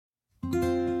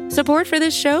Support for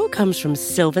this show comes from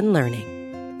Sylvan Learning.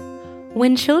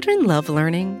 When children love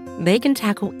learning, they can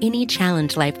tackle any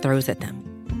challenge life throws at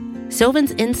them.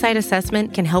 Sylvan's Insight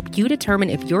Assessment can help you determine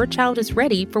if your child is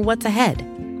ready for what's ahead.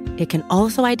 It can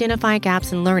also identify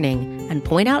gaps in learning and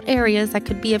point out areas that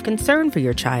could be of concern for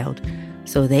your child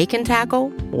so they can tackle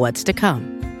what's to come.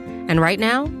 And right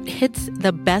now, it's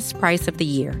the best price of the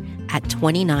year at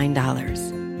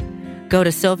 $29. Go to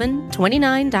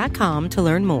sylvan29.com to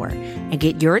learn more and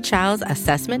get your child's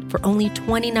assessment for only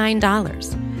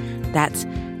 $29. That's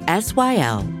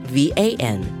SYLVAN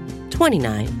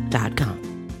 29.com.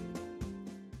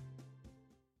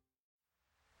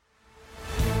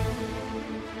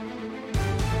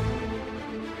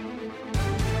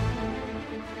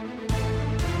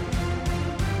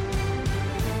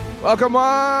 Welcome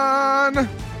on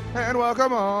and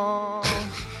welcome on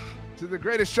to the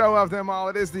greatest show of them all.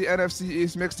 It is the NFC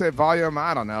East Mixtape Volume.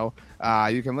 I don't know.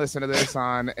 You can listen to this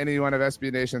on any one of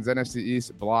SB Nation's NFC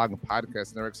East blog and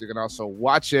podcast networks. You can also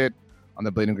watch it on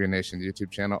the Bleeding Green Nation YouTube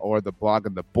channel or the Blog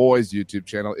and the Boys YouTube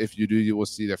channel. If you do, you will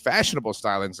see the fashionable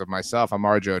stylings of myself. I'm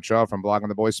Arjo Ochoa from Blog and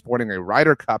the Boys, sporting a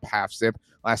Ryder Cup half zip.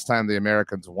 Last time the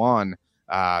Americans won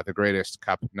the greatest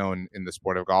cup known in the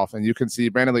sport of golf. And you can see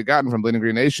Brandon Lee Gotton from Bleeding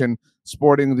Green Nation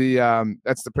sporting the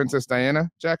that's the Princess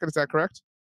Diana jacket. Is that correct?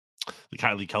 The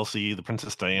Kylie Kelsey, the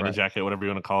Princess Diana jacket, whatever you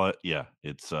want to call it. Yeah,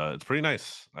 it's pretty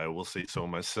nice. I will say so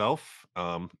myself.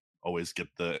 Always get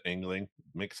the angling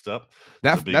mixed up.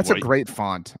 That's a great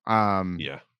font.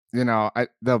 Yeah. You know,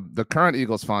 the current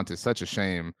Eagles font is such a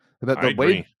shame.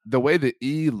 The way the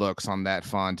E looks on that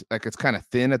font, like it's kind of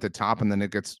thin at the top and then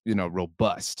it gets,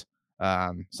 robust.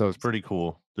 So it's pretty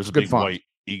cool. There's a good big font. White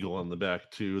eagle on the back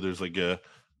too. There's like a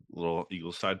little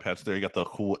eagle side patch there. You got the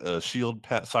cool shield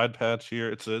side patch here.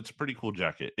 It's a pretty cool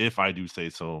jacket, if I do say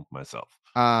so myself.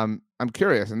 I'm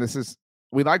curious, and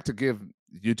we like to give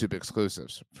YouTube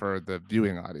exclusives for the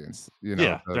viewing audience.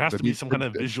 There has to be some kind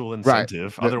of visual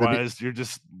incentive. Right. Otherwise, you're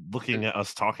just looking at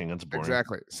us talking. It's boring.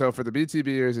 Exactly. So for the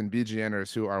BTBers and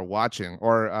BGNers who are watching,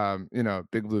 or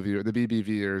Big Blue View, the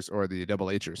BBVers or the Double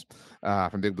Hers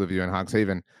from Big Blue View and Hogs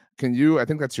Haven, can you? I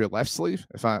think that's your left sleeve,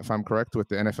 if I'm correct, with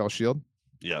the NFL shield.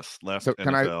 Yes, left. So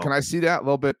NFL. can I see that a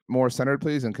little bit more centered,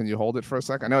 please? And can you hold it for a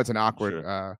second? I know it's an awkward.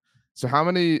 Sure. So how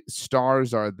many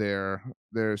stars are there?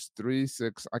 There's 3,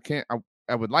 6. I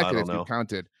would like it if you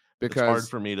counted, because it's hard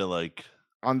for me to like.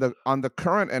 On the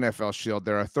current NFL shield,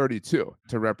 there are 32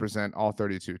 to represent all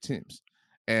 32 teams,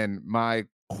 and I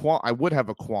would have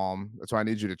a qualm. So I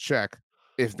need you to check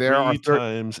if there are 3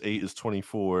 times 8 is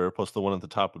 24, plus the one at the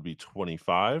top would be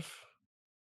 25.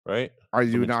 Right? Are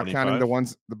you not 25? Counting the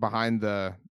ones behind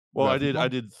the? Well, I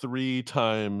did 3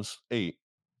 times 8.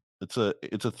 It's a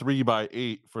 3 by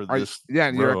 8 for this. Yeah,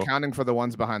 and row. You're accounting for the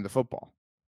ones behind the football.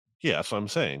 Yeah, so I'm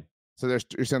saying. So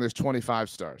you're saying there's 25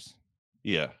 stars.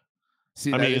 Yeah. See,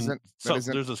 there's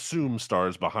assumed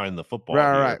stars behind the football.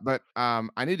 Right. But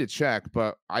I need to check,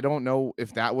 but I don't know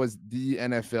if that was the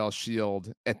NFL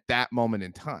shield at that moment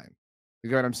in time. You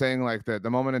get what I'm saying? Like the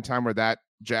moment in time where that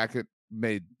jacket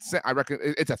made sense. I reckon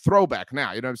it's a throwback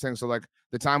now. You know what I'm saying? So like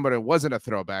the time when it wasn't a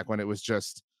throwback, when it was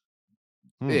just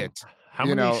it. How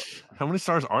many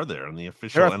stars are there in the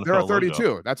official NFL There are 32.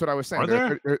 Logo? That's what I was saying. Are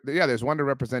there? There's one to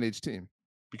represent each team.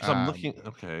 Because I'm looking.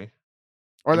 Okay.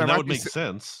 Or that would make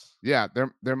sense. Yeah,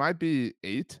 there might be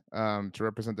 8 to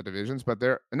represent the divisions, but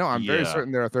I'm very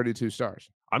certain there are 32 stars.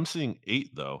 I'm seeing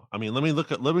 8 though. I mean, let me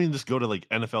just go to like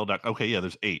NFL. Okay, yeah,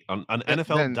 there's 8 on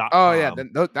NFL.com. Oh yeah,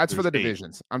 that's for the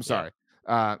divisions. I'm sorry.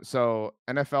 Yeah. So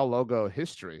NFL logo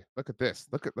history. Look at this.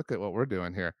 Look at what we're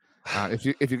doing here. If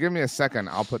you give me a second,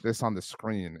 I'll put this on the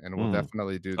screen, and we'll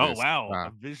definitely do this. Oh wow,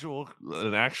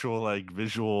 an actual like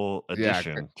visual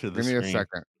addition to the screen. Give me a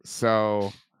second.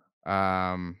 So,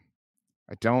 I'm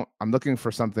looking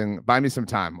for something. Buy me some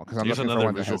time, because I'm looking for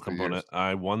one visual component.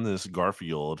 I won this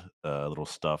Garfield little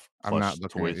stuff. I'm not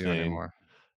looking at you anymore.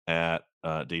 At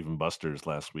Dave and Buster's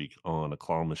last week on a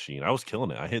claw machine. I was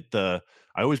killing it.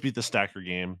 I always beat the stacker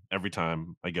game every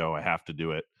time I go. I have to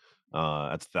do it.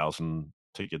 That's 1,000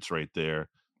 tickets right there,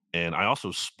 and I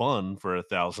also spun for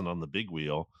 1,000 on the big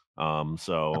wheel.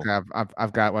 So okay,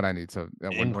 I've got what I need. So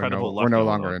incredible. We're no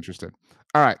longer interested.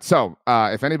 All right. So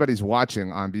if anybody's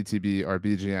watching on BTB or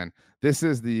BGN, this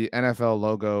is the NFL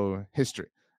logo history.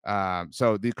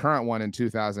 So the current one in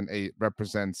 2008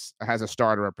 has a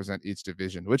star to represent each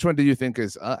division. Which one do you think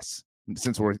is us?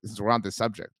 Since we're on this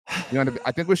subject,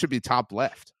 I think we should be top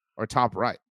left or top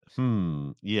right.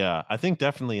 Yeah, I think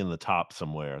definitely in the top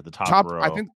somewhere. The top row. I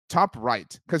think top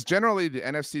right, because generally the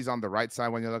NFC is on the right side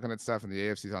when you're looking at stuff, and the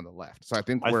AFC is on the left. So I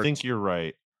think you're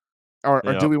right. Or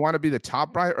do Yep. we want to be the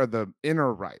top right or the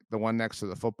inner right, the one next to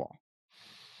the football?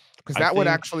 Because I that would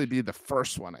think actually be the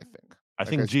first one, I think. I Like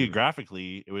think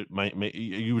geographically, it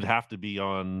you would have to be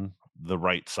on the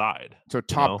right side, so you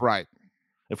top know? right.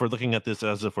 If we're looking at this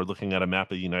as if we're looking at a map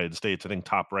of the United States, I think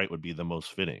top right would be the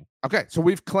most fitting. Okay, so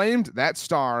we've claimed that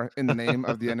star in the name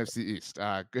of the NFC East.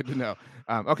 Good to know.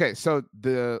 Okay, so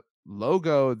the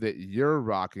logo that you're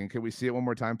rocking, can we see it one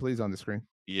more time, please, on the screen?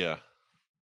 Yeah,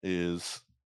 is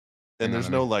and Hang on, there's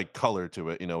let no me. like color to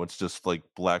it, it's just like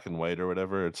black and white or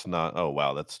whatever. It's not. Oh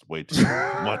wow, that's way too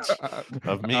much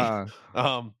of me. uh,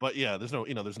 But yeah, there's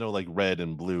no like red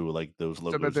and blue like those so,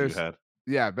 but logos you there's had.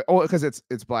 yeah, but because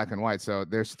it's black and white. So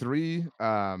there's three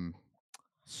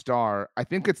star. I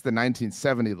think it's the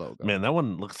 1970 logo. Man, that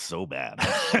one looks so bad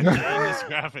in this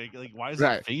graphic. Like, why is it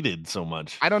Right. faded so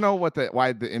much? I don't know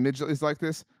why the image is like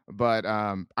this, but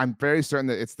I'm very certain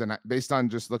that it's based on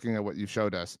just looking at what you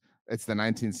showed us. It's the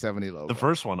 1970 The logo.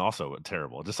 first one also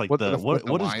terrible. Just like With the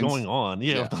what is going lines. on?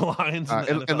 Yeah, Yeah. with the lines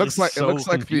in the It NFL is so looks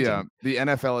like confusing. the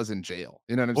NFL is in jail.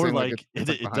 You know what I'm Or saying? Like like it's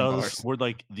like it behind does, bars. or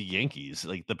like the Yankees,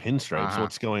 like the pinstripes. Uh-huh.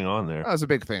 What's going on there? That was a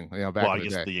big thing, Well, back I in the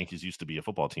guess day. the Yankees used to be a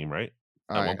football team, right?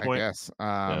 At one I point? guess.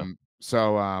 Yeah.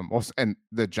 So well, and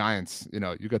the Giants,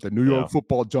 you got the New Yeah. York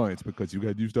Football Giants because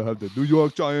used to have the New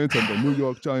York Giants and the New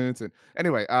York Giants. And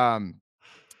anyway,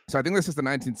 so I think this is the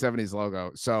 1970s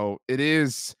logo. So it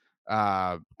is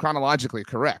chronologically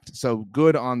correct. So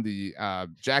good on the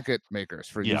jacket makers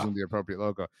for Yeah. using the appropriate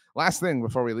logo. Last thing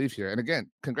before we leave here, and again,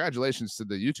 congratulations to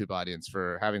the YouTube audience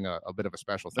for having a bit of a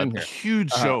special A thing here.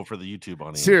 huge show for the YouTube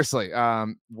audience. Seriously,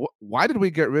 why did we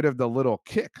get rid of the little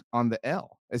kick on the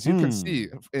L? As you can see,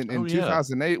 in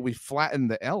 2008, we flattened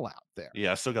the L out there.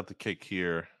 Yeah, I still got the kick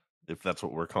here, if that's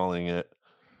what we're calling it.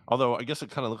 Although I guess it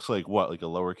kind of looks like what, like a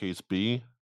lowercase b?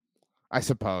 I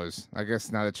suppose. I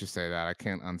guess now that you say that, I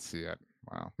can't unsee it.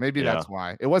 Wow, maybe Yeah. that's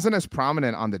why it wasn't as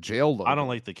prominent on the jail logo. I don't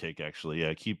like the kick actually.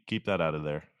 Yeah, keep that out of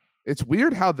there. It's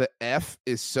weird how the F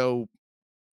is so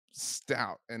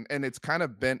stout and it's kind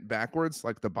of bent backwards,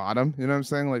 like the bottom. You know what I'm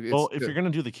saying? Like, Well, if you're gonna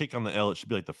do the kick on the L, it should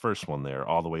be like the first one there,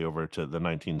 all the way over to the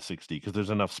 1960, because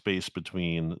there's enough space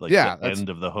between like Yeah, the that's end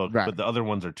of the hook, right. but the other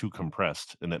ones are too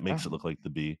compressed, and it makes it look like the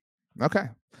B. Okay.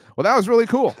 Well, that was really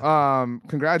cool.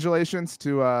 Congratulations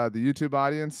to the YouTube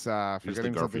audience for Who's the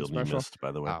getting something Garfield you special. missed,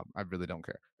 by the way? I really don't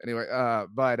care. Anyway,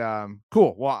 but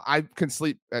cool. Well, I can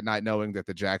sleep at night knowing that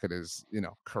the jacket is,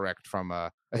 correct from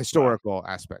a historical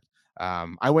aspect.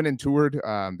 I went and toured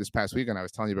this past weekend. I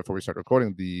was telling you before we started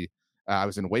recording. I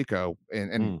was in Waco,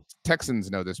 and Texans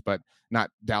know this, but not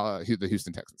Dallas, the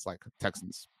Houston Texans, like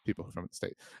Texans, people from the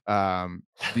state.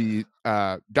 The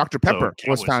Dr. Pepper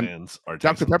was founded.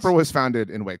 Dr. Pepper was founded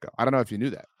in Waco. I don't know if you knew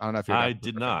that. I don't know if you're. I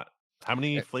did not. How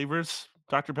many flavors,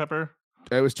 Dr. Pepper?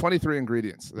 It was 23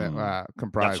 ingredients that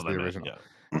comprised the original.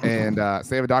 Yeah. And so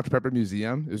they have a Dr. Pepper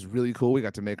museum. It was really cool. We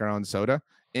got to make our own soda.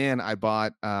 And I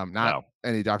bought not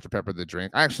any Dr. Pepper the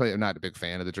drink. I actually am not a big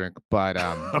fan of the drink, but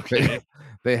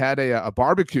they had a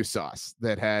barbecue sauce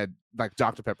that had like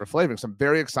Dr. Pepper flavoring. So I'm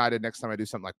very excited next time I do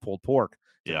something like pulled pork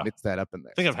to mix that up in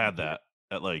there. I think I've had that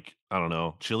at like, I don't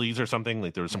know, Chili's or something.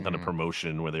 Like there was some kind of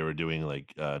promotion where they were doing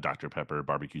like Dr. Pepper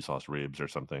barbecue sauce ribs or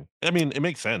something. I mean, it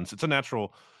makes sense. It's a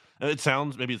natural. It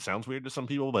sounds weird to some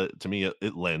people, but to me,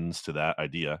 it lends to that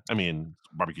idea. I mean,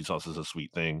 barbecue sauce is a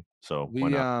sweet thing, so why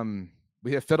not?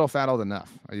 We have fiddle faddled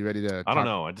enough. Are you ready to? I don't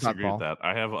know. I disagree with that.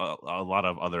 I have a lot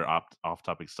of other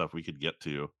off-topic stuff we could get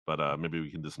to, but maybe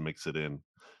we can just mix it in.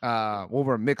 Well,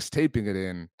 we're mixtaping it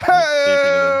in. Hey,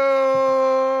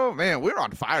 man, we're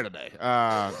on fire today.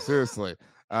 Seriously.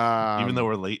 Even though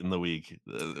we're late in the week,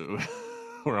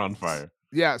 we're on fire.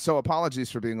 Yeah, so apologies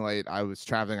for being late. I was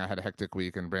traveling. I had a hectic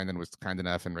week, and Brandon was kind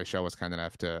enough, and Rachel was kind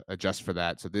enough to adjust for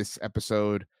that. So this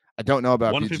episode, I don't know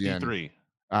about 153.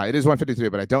 BGN. It is 153,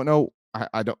 but I don't know.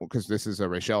 I don't, because this is a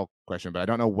Rachel question, but I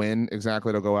don't know when exactly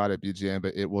it'll go out at BGN,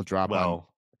 but it will drop. Well,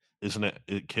 isn't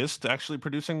it Kist actually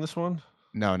producing this one?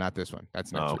 No, not this one.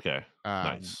 That's next week. Okay.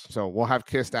 Nice. So we'll have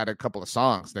Kist add a couple of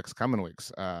songs next coming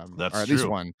weeks. That's or at least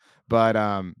one. But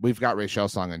we've got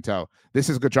Rachel's song in tow. This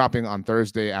is good dropping on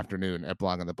Thursday afternoon at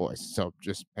Blog and the Boys. So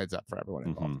just heads up for everyone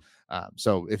involved.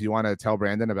 So if you want to tell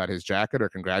Brandon about his jacket or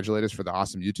congratulate us for the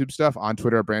awesome YouTube stuff, on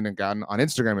Twitter, Brandon Gowden, on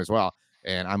Instagram as well.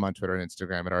 And I'm on Twitter and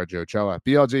Instagram at RJOchoa.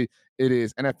 BLG, it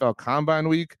is NFL Combine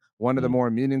Week, one of the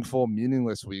more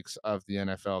meaningless weeks of the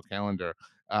NFL calendar.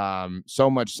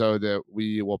 So much so that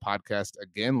we will podcast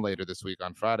again later this week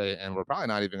on Friday, and we're probably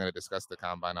not even going to discuss the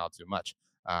Combine all too much.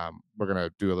 we're going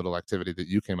to do a little activity that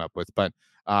you came up with. But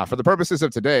for the purposes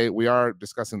of today, we are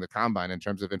discussing the combine in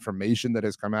terms of information that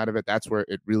has come out of it. That's where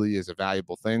it really is a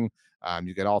valuable thing.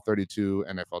 You get all 32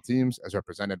 NFL teams as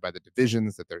represented by the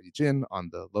divisions that they're each in on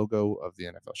the logo of the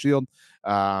NFL shield.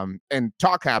 And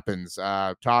talk happens.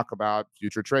 Talk about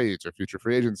future trades or future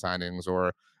free agent signings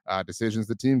or decisions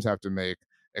the teams have to make,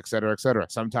 et cetera, et cetera.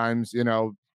 Sometimes,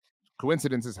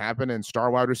 coincidences happen and star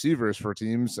wide receivers for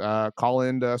teams call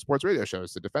in sports radio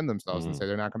shows to defend themselves and say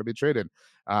they're not going to be traded.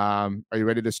 Are you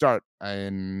ready to start?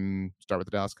 And start with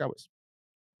the Dallas Cowboys.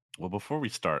 Well, before we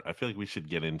start, I feel like we should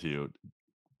get into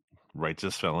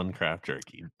Righteous Felon Craft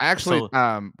Jerky. Actually,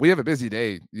 we have a busy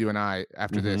day, you and I,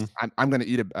 after this. I'm going to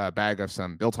eat a bag of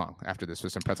some biltong after this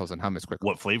with some pretzels and hummus quickly.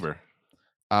 What flavor?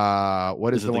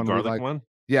 What is it the one garlic we like? one?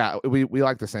 Yeah, we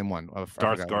like the same one.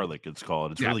 Darth Garlic, it's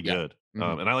called. It's really good.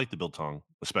 Mm-hmm. And I like the biltong,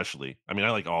 especially. I mean,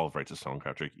 I like all of Righteous Felon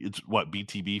Craft Jerky. It's what,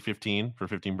 BTB 15 for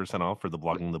 15% off for the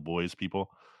Blogging the Boys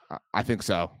people? I think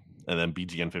so. And then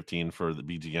BGN 15 for the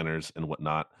BGNers and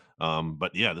whatnot.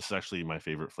 But yeah, this is actually my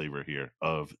favorite flavor here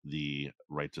of the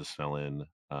Righteous Felon.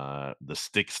 The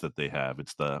sticks that they have.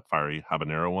 It's the fiery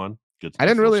habanero one. Good. I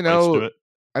didn't really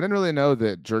know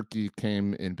that jerky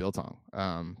came in biltong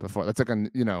before. That's like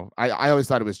I always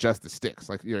thought it was just the sticks.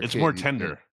 Like it's more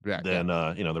tender than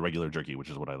the regular jerky, which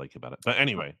is what I like about it. But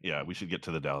anyway, yeah, we should get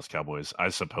to the Dallas Cowboys, I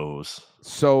suppose.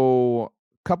 So,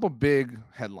 couple big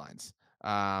headlines.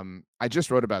 I just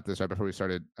wrote about this right before we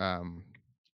started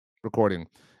recording,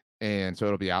 and so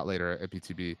it'll be out later at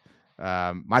BTB.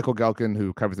 Michael Gelkin,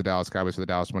 who covers the Dallas Cowboys for the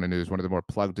Dallas Morning News, one of the more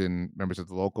plugged-in members of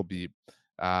the local beat,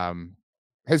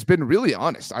 has been really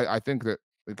honest. I think that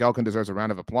Gelkin deserves a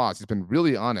round of applause. He's been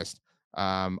really honest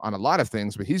on a lot of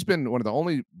things, but he's been one of the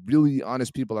only really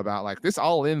honest people about like this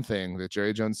all-in thing that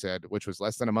Jerry Jones said, which was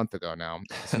less than a month ago now,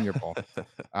 Senior Bowl.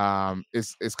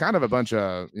 Is kind of a bunch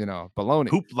of baloney.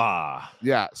 Hoopla.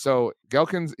 Yeah. So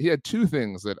he had two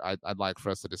things that I'd like for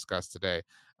us to discuss today.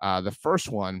 The first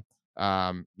one,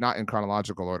 not in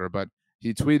chronological order, but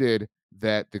he tweeted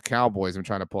that the Cowboys, I'm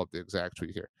trying to pull up the exact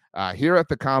tweet here. Here at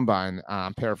the Combine,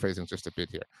 I'm paraphrasing just a bit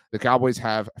here. The Cowboys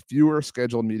have fewer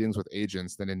scheduled meetings with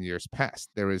agents than in years past.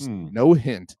 There is no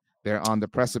hint they're on the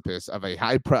precipice of a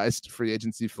high-priced free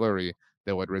agency flurry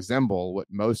that would resemble what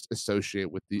most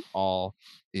associate with the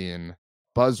all-in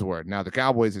buzzword. Now, the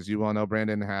Cowboys, as you well know,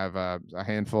 Brandon, have a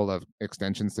handful of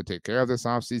extensions to take care of this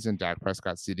offseason. Dak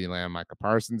Prescott, CeeDee Lamb, Micah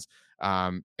Parsons.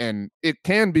 And it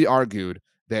can be argued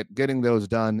that getting those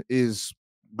done is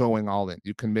going all in.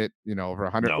 You commit, over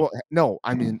 100. No. Well, no,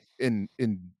 I mean in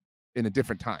a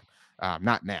different time,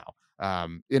 not now.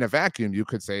 In a vacuum, you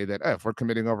could say that if we're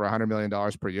committing over $100 million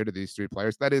per year to these three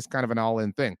players, that is kind of an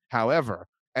all-in thing. However,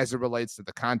 as it relates to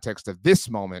the context of this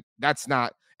moment, that's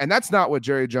not what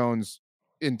Jerry Jones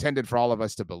intended for all of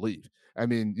us to believe. I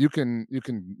mean, you can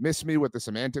miss me with the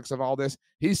semantics of all this.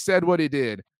 He said what he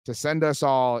did to send us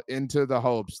all into the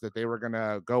hopes that they were going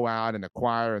to go out and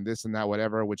acquire and this and that,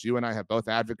 whatever, which you and I have both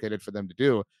advocated for them to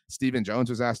do. Stephen Jones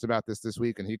was asked about this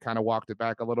week, and he kind of walked it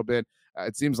back a little bit.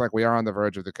 It seems like we are on the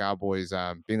verge of the Cowboys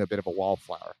being a bit of a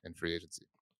wallflower in free agency.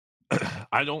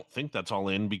 I don't think that's all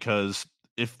in, because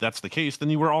if that's the case,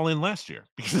 then you were all in last year,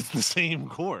 because it's the same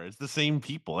core, it's the same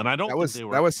people, and I don't.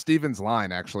 That was Steven's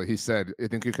line. Actually, he said, "I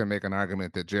think you can make an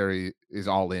argument that Jerry is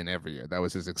all in every year." That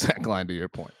was his exact line to your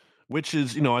point. Which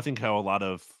is, I think how a lot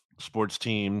of sports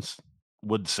teams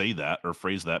would say that or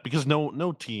phrase that, because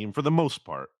no team, for the most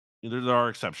part, there are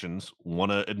exceptions,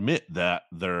 want to admit that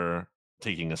they're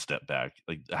taking a step back.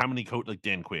 Like how many like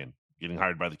Dan Quinn getting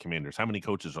hired by the Commanders, how many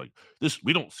coaches are like, this,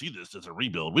 we don't see this as a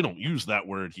rebuild, we don't use that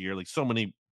word here. Like so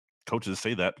many coaches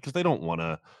say that because they don't want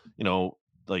to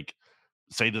like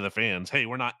say to the fans, hey,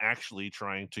 we're not actually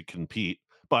trying to compete,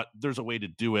 but there's a way to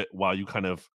do it while you kind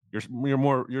of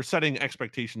you're setting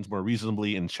expectations more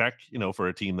reasonably in check, for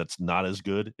a team that's not as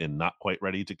good and not quite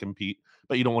ready to compete,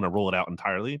 but you don't want to roll it out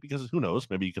entirely, because who knows,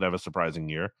 maybe you could have a surprising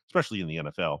year, especially in the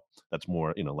NFL. That's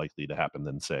more, likely to happen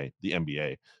than say the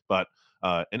NBA. But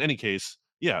in any case,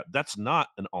 yeah, that's not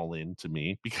an all-in to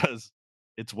me, because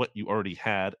it's what you already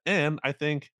had. And I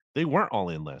think they weren't all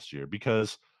in last year,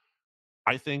 because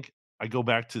I think I go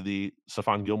back to the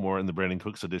Stephon Gilmore and the Brandon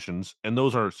Cooks editions, and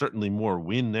those are certainly more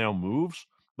win now moves,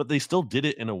 but they still did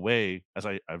it in a way, as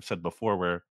I've said before,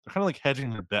 where they're kind of like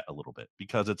hedging their bet a little bit,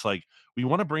 because it's like, we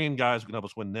want to bring in guys who can help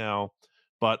us win now,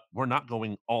 but we're not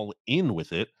going all in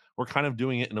with it. We're kind of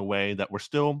doing it in a way that we're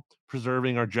still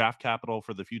preserving our draft capital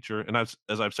for the future. And as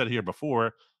I've said here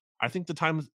before, I think the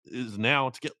time is now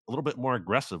to get a little bit more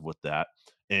aggressive with that.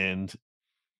 And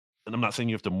and I'm not saying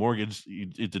you have to mortgage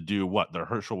to do what the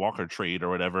Herschel Walker trade or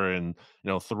whatever, and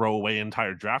throw away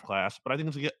entire draft class. But I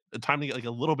think it's a time to get like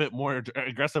a little bit more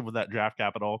aggressive with that draft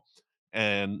capital,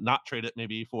 and not trade it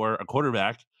maybe for a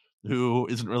quarterback who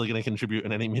isn't really going to contribute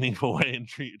in any meaningful way in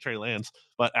Trey Lance,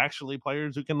 but actually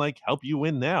players who can like help you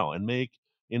win now and make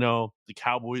the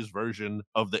Cowboys version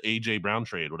of the AJ Brown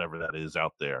trade, whatever that is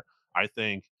out there. I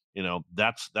think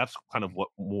that's kind of what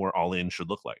more all in should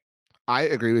look like. I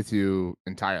agree with you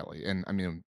entirely. And I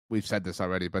mean, we've said this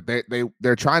already, but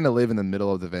they're trying to live in the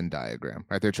middle of the Venn diagram,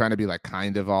 right? They're trying to be like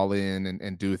kind of all in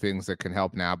and do things that can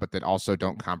help now, but that also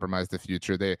don't compromise the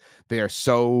future. They are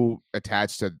so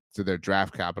attached to their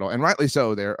draft capital, and rightly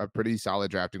so. They're a pretty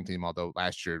solid drafting team, although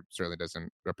last year certainly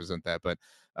doesn't represent that. But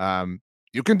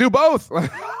you can do both.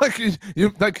 Like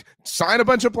you like sign a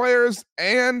bunch of players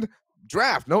and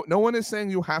draft. No one is saying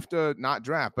you have to not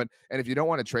draft, and if you don't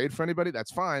want to trade for anybody,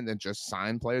 that's fine. Then just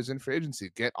sign players in free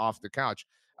agency. Get off the couch.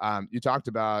 You talked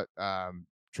about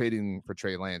trading for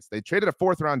Trey Lance. They traded a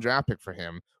 4th-round draft pick for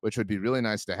him, which would be really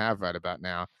nice to have right about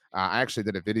now. I actually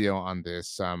did a video on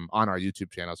this on our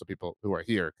YouTube channel, so people who are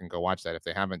here can go watch that if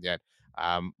they haven't yet.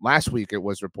 Last week, it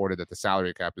was reported that the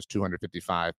salary cap is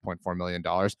 $255.4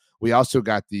 million. We also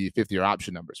got the 5th-year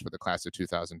option numbers for the class of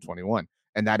 2021.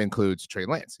 And that includes Trey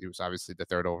Lance. He was obviously the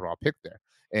 3rd overall pick there.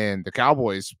 And the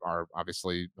Cowboys are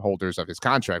obviously holders of his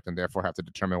contract and therefore have to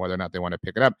determine whether or not they want to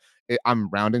pick it up. I'm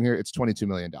rounding here. It's $22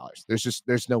 million.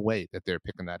 There's no way that they're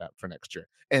picking that up for next year.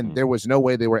 And there was no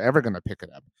way they were ever going to pick it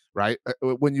up, right?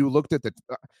 When you looked at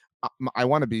I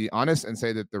want to be honest and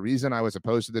say that the reason I was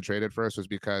opposed to the trade at first was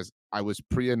because I was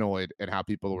pre-annoyed at how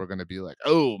people were going to be like,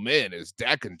 oh man, is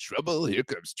Dak in trouble? Here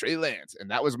comes Trey Lance. And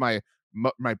that was my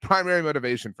primary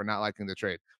motivation for not liking the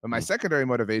trade. But my secondary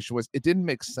motivation was it didn't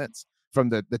make sense from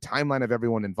the timeline of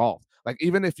everyone involved. Like,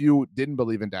 even if you didn't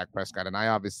believe in Dak Prescott, and I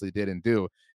obviously did and do,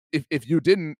 if you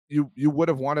didn't, you would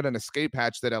have wanted an escape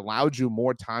hatch that allowed you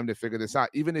more time to figure this out.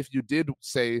 Even if you did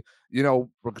say, we're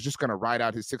just going to ride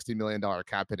out his $60 million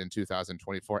cap hit in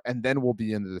 2024, and then we'll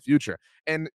be into the future.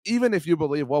 And even if you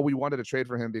believe, well, we wanted to trade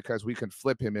for him because we can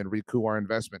flip him and recoup our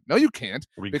investment. No, you can't,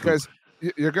 because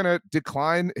you're going to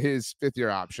decline his 5th-year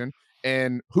option.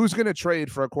 And who's going to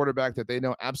trade for a quarterback that they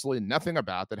know absolutely nothing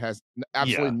about, that has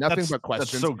absolutely nothing but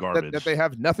questions? That's so garbage. That they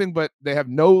have nothing but they have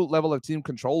no level of team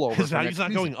control over. His value's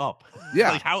not going up.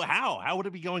 Yeah. Like how would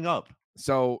it be going up?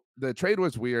 So the trade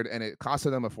was weird, and it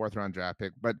costed them a 4th-round draft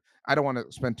pick. But I don't want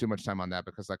to spend too much time on that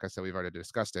because, like I said, we've already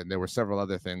discussed it. And there were several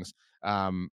other things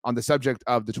on the subject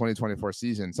of the 2024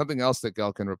 season. Something else that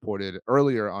Gelkin reported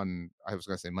earlier on, I was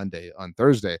going to say Monday, on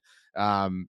Thursday.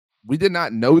 We did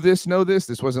not know this.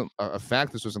 This wasn't a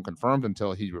fact. This wasn't confirmed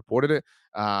until he reported it.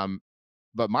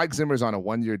 But Mike Zimmer's on a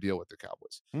 1-year deal with the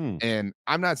Cowboys. And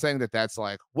I'm not saying that that's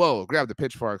like, whoa, grab the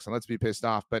pitchforks and let's be pissed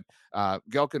off. But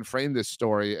Gelkin framed this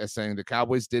story as saying the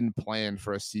Cowboys didn't plan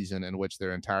for a season in which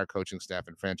their entire coaching staff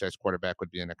and franchise quarterback would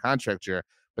be in a contract year.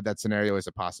 But that scenario is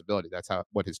a possibility. That's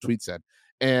what his tweet said.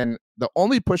 And the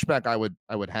only pushback I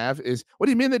would have is, what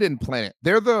do you mean they didn't plan it?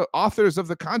 They're the authors of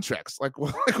the contracts. Like,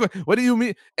 what do you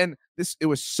mean? And it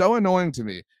was so annoying to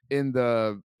me in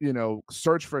the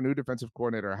search for a new defensive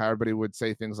coordinator, how everybody would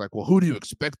say things like, well, who do you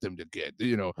expect them to get?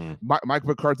 Mike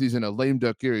McCarthy's in a lame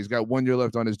duck year. He's got 1 year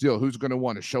left on his deal. Who's going to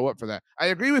want to show up for that? I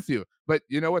agree with you. But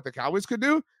you know what the Cowboys could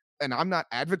do? And I'm not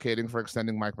advocating for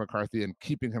extending Mike McCarthy and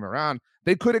keeping him around.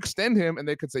 They could extend him and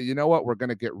they could say, you know what, we're going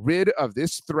to get rid of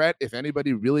this threat if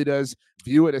anybody really does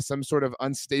view it as some sort of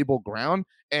unstable ground.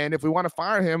 And if we want to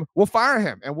fire him, we'll fire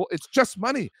him. And it's just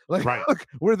money. Like, right. Look,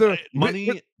 we're the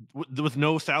money with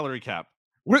no salary cap.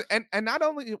 And not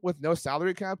only with no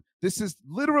salary cap, this is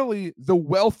literally the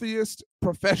wealthiest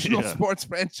professional sports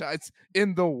franchise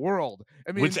in the world.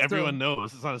 I mean, which everyone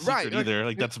knows. It's not a secret either.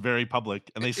 Like, that's very public,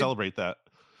 and they celebrate that.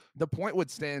 The point would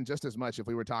stand just as much if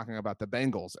we were talking about the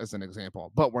Bengals as an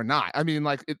example, but we're not. I mean,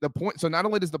 like, the point. So not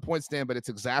only does the point stand, but it's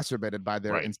exacerbated by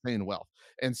their insane wealth.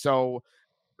 And so,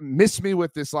 miss me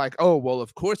with this, like, oh, well,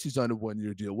 of course he's on a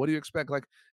 1-year deal. What do you expect? Like,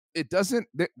 it doesn't.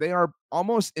 They are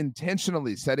almost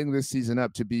intentionally setting this season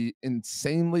up to be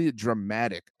insanely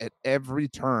dramatic at every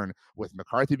turn, with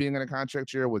McCarthy being in a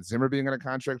contract year, with Zimmer being in a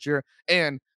contract year,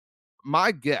 and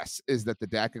my guess is that the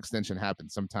Dak extension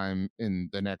happens sometime in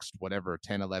the next,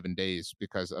 10, 11 days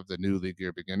because of the new league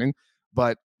year beginning.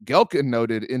 But Gelkin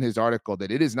noted in his article that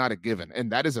it is not a given.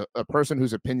 And that is a person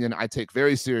whose opinion I take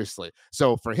very seriously.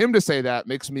 So for him to say that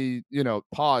makes me,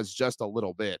 pause just a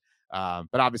little bit. But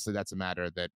obviously that's a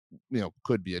matter that,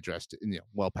 could be addressed,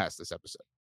 well past this episode.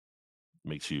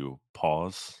 Makes you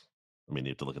pause I mean,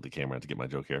 you have to look at the camera to get my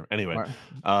joke here. Anyway, What?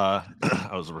 I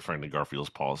was referring to Garfield's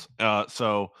paws.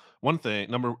 So one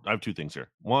thing, I have two things here.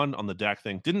 One on the Dak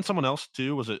thing. Didn't someone else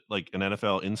too? Was it like an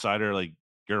NFL insider, like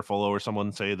Garofalo or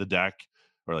someone say the Dak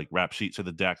or like Rap Sheet say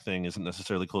the Dak thing isn't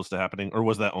necessarily close to happening, or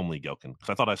was that only Gelkin? Because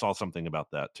I thought I saw something about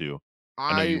that too.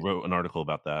 I know you I wrote an article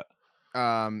about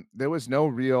that. There was no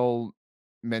real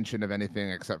mention of anything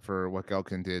except for what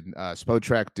Gelkin did.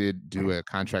 Spotrac did do a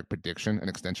contract prediction, an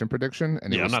extension prediction,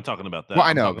 and it Yeah, I'm was not talking about well, that. I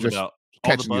I'm know, talking just about all the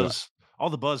catching you up. buzz. All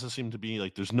the buzz has seemed to be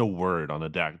like there's no word on a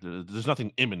Dak. There's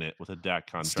nothing imminent with a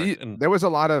Dak contract. And There was a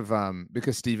lot of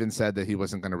because Steven said that he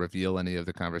wasn't going to reveal any of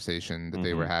the conversation that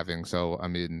they were having. So I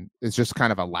mean, it's just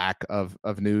kind of a lack of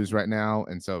news right now,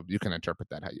 and so you can interpret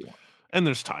that how you want. and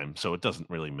there's time, so it doesn't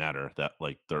really matter that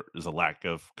like there is a lack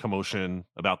of commotion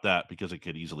about that because it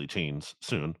could easily change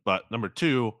soon. But number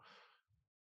two,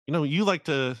 you like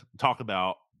to talk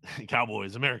about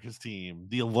Cowboys, America's team,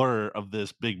 the allure of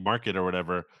this big market or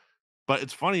whatever. But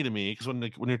it's funny to me because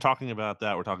when you're talking about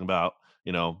that, we're talking about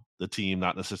the team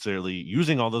not necessarily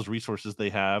using all those resources they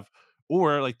have,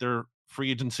 or like their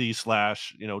free agency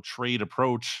slash trade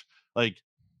approach. Like,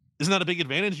 isn't that a big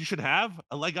advantage you should have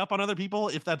a leg up on other people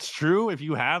if that's true? If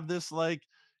you have this like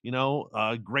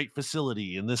great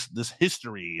facility and this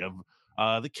history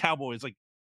of the Cowboys, like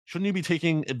shouldn't you be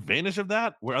taking advantage of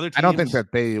that where other I don't think teams?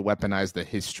 that they weaponize the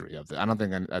history of it. I don't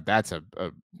think that's a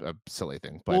silly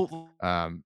thing. But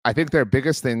Well, I think their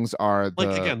biggest things are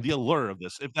like again, the allure of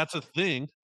this. If that's a thing,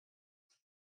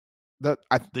 the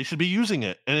I they should be using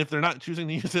it. And if they're not choosing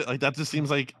to use it, like that just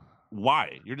seems like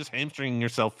why? You're just hamstringing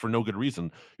yourself for no good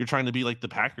reason. You're trying to be like the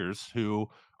Packers who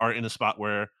are in a spot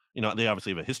where, they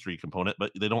obviously have a history component,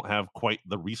 but they don't have quite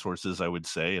the resources, I would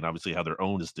say, and obviously how their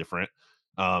own is different.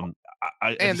 I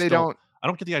and just they don't don't. I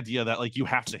don't get the idea that like you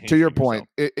have to To your hamstring point,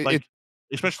 yourself. Like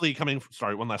especially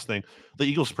sorry, one last thing. The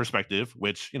Eagles' perspective,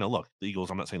 which, look, the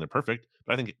Eagles, I'm not saying they're perfect,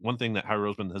 but I think one thing that Harry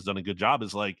Roseman has done a good job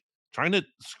is like trying to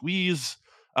squeeze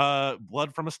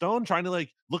blood from a stone, trying to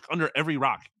like look under every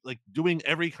rock, like doing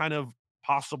every kind of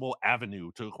possible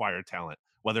avenue to acquire talent,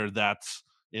 whether that's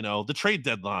the trade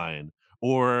deadline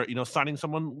or signing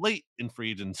someone late in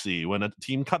free agency when a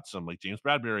team cuts them, like James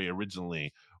Bradbury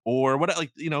originally, or what,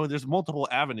 like there's multiple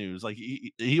avenues. Like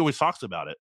he always talks about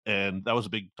it, and that was a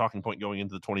big talking point going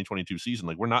into the 2022 season.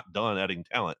 Like we're not done adding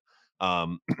talent,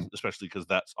 especially because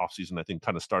that offseason I think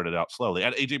kind of started out slow. They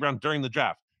had AJ Brown during the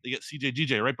draft. They get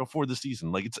CJ right before the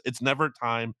season. Like it's never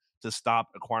time to stop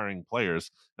acquiring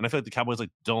players. And I feel like the Cowboys like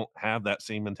don't have that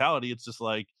same mentality. It's just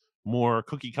like more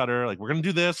cookie cutter. Like we're gonna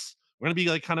do this. We're gonna be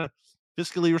like kind of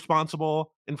fiscally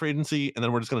responsible in free agency, and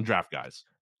then we're just gonna draft guys.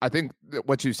 I think that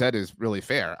what you said is really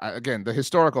fair. Again, the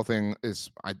historical thing is,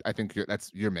 I think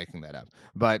you're making that up.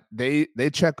 But they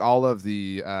check all of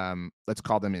the let's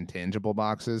call them intangible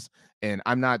boxes. And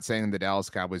I'm not saying the Dallas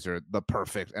Cowboys are the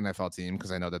perfect NFL team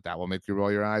because I know that will make you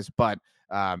roll your eyes. But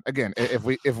again,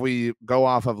 if we go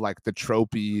off of like the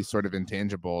tropey sort of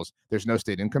intangibles, there's no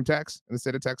state income tax in the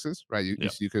state of Texas, right?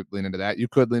 You could lean into that. You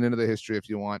could lean into the history if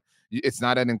you want. It's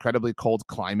not an incredibly cold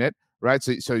climate, right?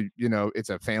 So it's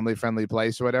a family friendly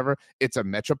place or whatever. It's a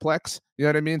metroplex, you know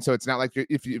what I mean? So it's not like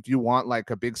if you want like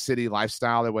a big city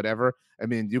lifestyle or whatever. I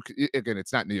mean, again,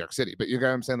 it's not New York City, but you get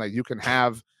what I'm saying. Like you can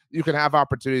have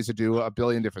opportunities to do a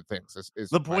billion different things. Is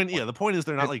The point, yeah, the point is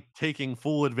they're not like taking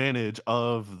full advantage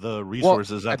of the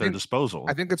resources at their disposal.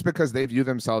 I think it's because they view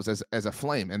themselves as a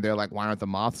flame, and they're like, why aren't the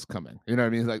moths coming? You know what I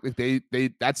mean? Like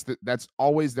that's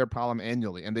always their problem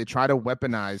annually, and they try to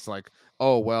weaponize like,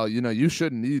 oh well, you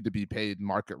shouldn't need to be paid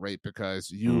market rate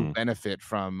because you benefit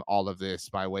from all of this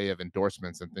by way of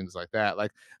endorsements and things like that.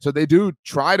 Like, so they do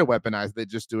try to weaponize. They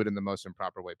just do it in the most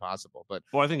improper way possible. But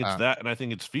well, I think it's that, and I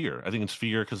think it's fear. I think it's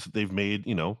fear because they've made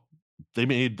they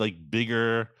made like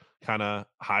bigger kind of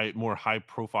more high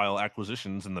profile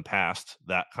acquisitions in the past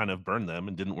that kind of burned them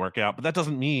and didn't work out. But that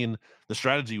doesn't mean the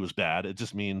strategy was bad. It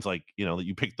just means like that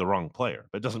you picked the wrong player.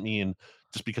 But it doesn't mean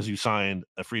just because you signed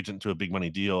a free agent to a big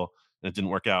money deal and it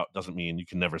didn't work out doesn't mean you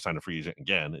can never sign a free agent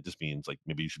again. It just means like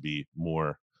maybe you should be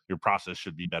more, your process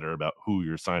should be better about who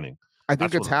you're signing. I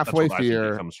think it's halfway that's what I think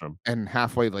fear it comes from. and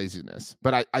halfway laziness.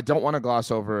 But I don't want to gloss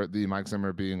over the Mike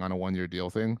Zimmer being on a 1-year deal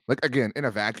thing. Like again, in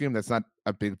a vacuum, that's not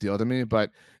a big deal to me.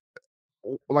 But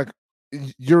like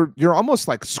you're almost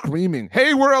like screaming,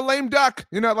 "Hey, we're a lame duck!"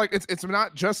 Like it's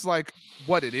not just like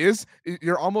what it is.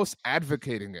 You're almost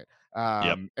advocating it,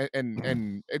 and It's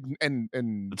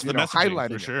the messaging highlighting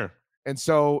for it. sure. And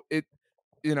so it,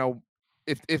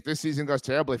 if this season goes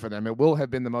terribly for them, it will have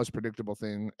been the most predictable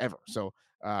thing ever. So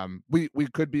we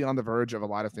could be on the verge of a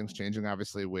lot of things changing,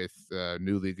 obviously, with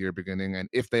new league year beginning. And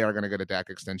if they are going to get a DAC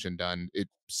extension done, it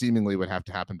seemingly would have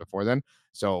to happen before then.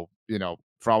 So,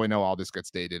 for all we know, all this gets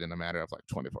dated in a matter of like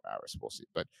 24 hours. We'll see.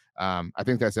 But I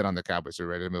think that's it on the Cowboys. We're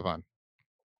ready to move on.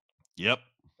 Yep.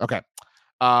 Okay.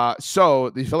 So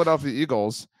the Philadelphia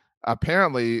Eagles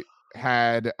apparently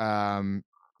had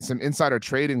some insider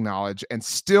trading knowledge and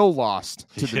still lost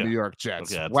to the New York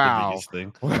Jets. Okay, that's wow. the biggest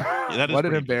thing. That is What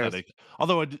an pretty embarrassment. pathetic.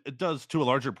 Although it does, to a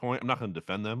larger point, I'm not going to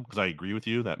defend them because I agree with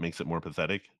you. That makes it more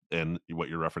pathetic. And what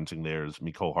you're referencing there is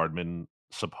Mecole Hardman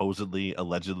supposedly,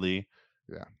 allegedly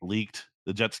leaked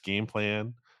the Jets game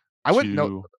plan. I wouldn't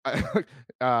know.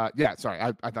 Yeah, sorry.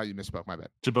 I thought you misspoke. My bad.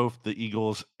 To both the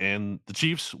Eagles and the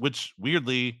Chiefs, which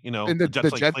weirdly, And the Jets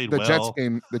played well.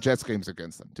 The Jets game's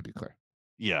against them, to be clear.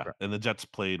 Yeah, right. And the Jets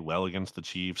played well against the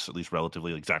Chiefs, at least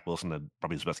relatively. Like Zach Wilson had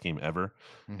probably his best game ever.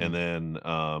 Mm-hmm. And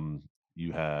then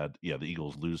you had the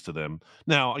Eagles lose to them.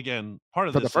 Now, again, part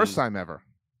of for this the first time ever.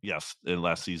 Yes, in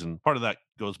last season. Part of that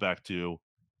goes back to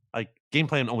like game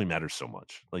plan only matters so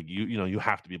much. Like you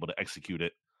have to be able to execute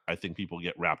it. I think people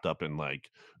get wrapped up in like,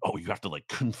 oh, you have to like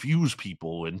confuse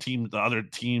people and the other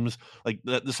teams. Like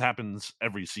this happens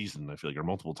every season. I feel like, or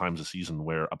multiple times a season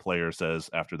where a player says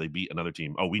after they beat another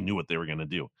team, oh, we knew what they were going to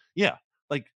do. Yeah.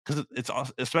 Like, because it's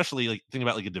especially like think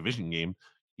about like a division game.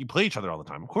 You play each other all the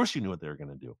time. Of course you knew what they were going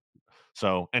to do.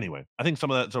 So anyway, I think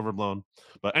some of that's overblown.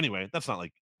 But anyway, that's not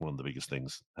like one of the biggest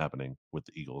things happening with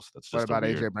the Eagles. That's just what about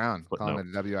AJ Brown calling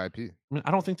it a WIP? I mean,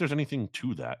 I don't think there's anything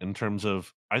to that in terms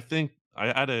of. I think I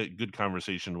had a good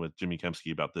conversation with Jimmy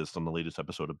Kempski about this on the latest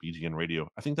episode of BGN Radio.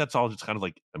 I think that's all just kind of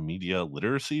like a media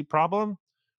literacy problem,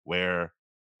 where,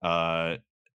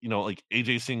 like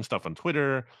AJ seeing stuff on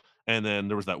Twitter, and then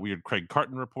there was that weird Craig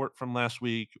Carton report from last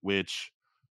week, which.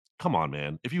 Come on,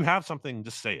 man. If you have something,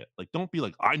 just say it. Like, don't be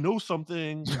like, I know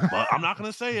something, but I'm not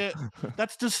going to say it.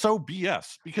 That's just so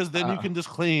BS because then you can just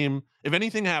claim, if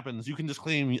anything happens, you can just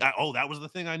claim, oh, that was the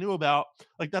thing I knew about.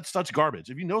 Like, that's such garbage.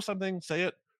 If you know something, say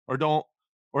it or don't,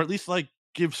 or at least like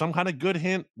give some kind of good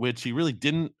hint, which he really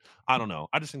didn't. I don't know.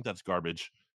 I just think that's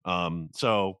garbage. And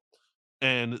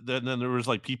then there was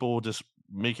like people just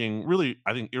making really,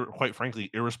 I think, quite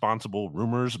frankly, irresponsible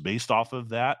rumors based off of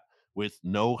that, with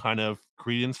no kind of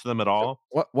credence to them at all.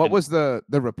 What was the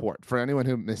report for anyone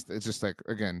who missed it? It's just like,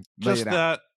 again, just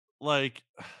that, like,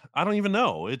 I don't even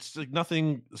know. It's like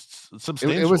nothing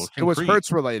substantial. It was Hurts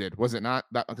related, was it not?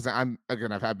 Because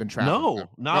I've been traveling. No,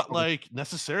 not like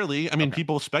necessarily. I mean,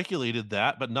 people speculated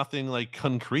that, but nothing like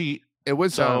concrete. It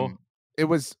was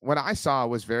what I saw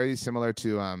was very similar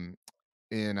to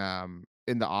in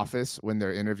The Office when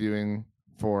they're interviewing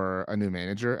for a new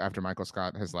manager after Michael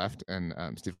Scott has left and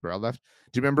Steve Carell left.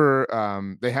 Do you remember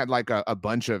they had like a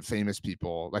bunch of famous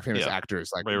people, like famous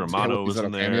actors, like Ray Romano was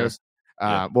in there.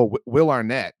 Well, Will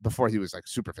Arnett before he was like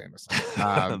super famous.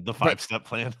 The 5-step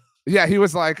plan. Yeah, he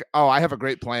was like, "Oh, I have a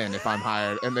great plan if I'm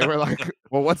hired," and they were like,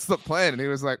 "Well, what's the plan?" And he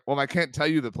was like, "Well, I can't tell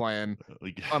you the plan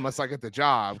unless I get the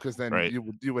job, because then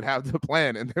you would have the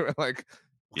plan." And they were like,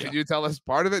 "Can you tell us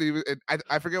part of it?" He was,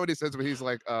 I forget what he says, but he's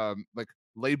like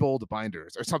labeled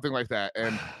binders or something like that,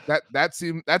 and that's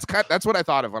what I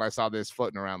thought of when I saw this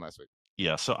floating around last week.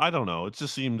 Yeah, so I don't know. It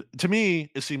just seemed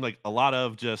like a lot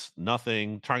of just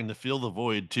nothing, trying to fill the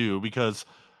void too, because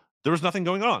there was nothing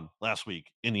going on last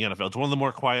week in the NFL. It's one of the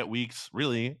more quiet weeks,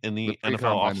 really, in the NFL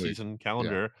offseason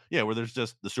calendar. Yeah, where there's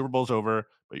just the Super Bowl's over,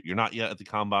 but you're not yet at the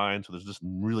combine, so there's just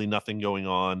really nothing going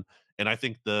on. And I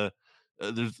think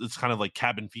it's kind of like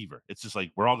cabin fever. It's just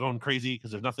like we're all going crazy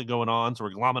because there's nothing going on, so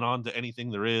we're glomming on to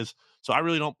anything there is. So I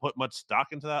really don't put much stock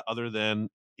into that, other than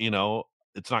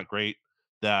it's not great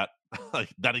that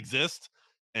that exists.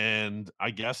 And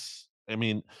I guess, I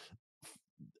mean,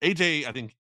 AJ, I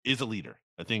think, is a leader.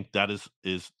 I think that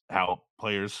is how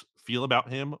players feel about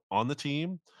him on the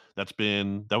team. That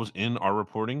was in our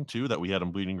reporting too, that we had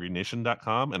on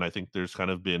bleedinggreennation.com. And I think there's kind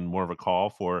of been more of a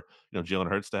call for, Jalen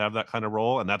Hurts to have that kind of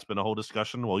role. And that's been a whole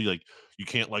discussion. Well, you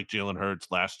can't like Jalen Hurts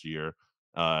last year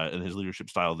and his leadership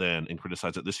style then and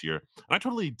criticize it this year. And I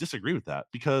totally disagree with that,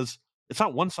 because it's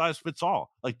not one size fits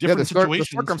all. Like different situations,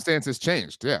 the circumstances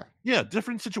changed. Yeah.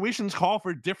 Different situations call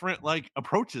for different like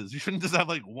approaches. You shouldn't just have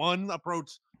like one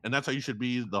approach, and that's how you should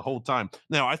be the whole time.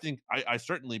 Now, I think I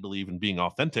certainly believe in being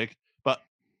authentic, but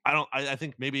I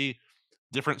think maybe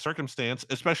different circumstance,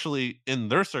 especially in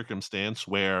their circumstance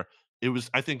where it was,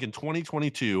 I think in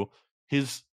 2022,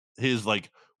 his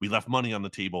like, we left money on the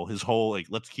table, his whole like,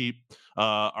 let's keep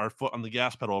our foot on the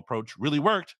gas pedal approach really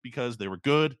worked because they were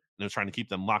good and it was trying to keep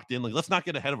them locked in. Like, let's not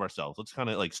get ahead of ourselves. Let's kind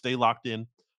of like stay locked in.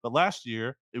 But last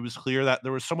year, it was clear that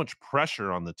there was so much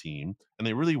pressure on the team, and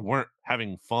they really weren't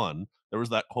having fun. There was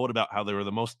that quote about how they were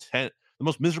the most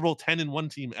miserable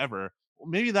 10-1 team ever. Well,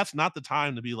 maybe that's not the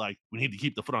time to be like, we need to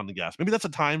keep the foot on the gas. Maybe that's a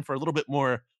time for a little bit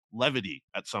more levity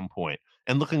at some point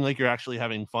and looking like you're actually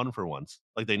having fun for once,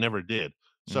 like they never did.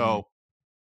 Hmm. So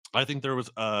I think there was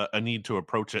a need to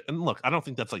approach it. And look, I don't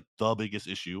think that's like the biggest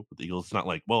issue with the Eagles. It's not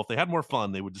like, well, if they had more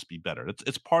fun, they would just be better.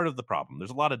 It's part of the problem.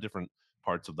 There's a lot of different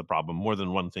parts of the problem. More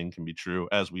than one thing can be true,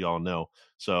 as we all know.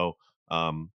 So,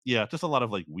 yeah, just a lot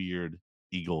of like weird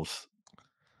Eagles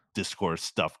discourse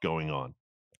stuff going on.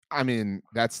 I mean,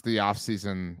 that's the off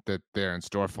season that they're in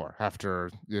store for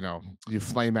after, you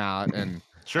flame out. And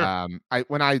Sure. I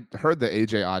when I heard the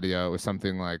AJ audio, it was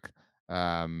something like,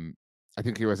 I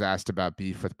think he was asked about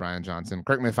beef with Brian Johnson.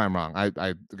 Correct me if I'm wrong.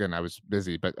 I again, I was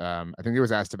busy, but I think he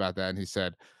was asked about that, and he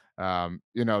said,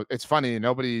 it's funny.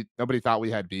 Nobody thought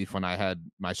we had beef when I had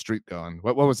my streak going.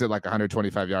 What was it, like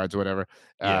 125 yards or whatever?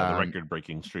 Yeah, the Um, record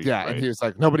breaking streak, yeah, and right? he was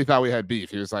like, "Nobody thought we had beef."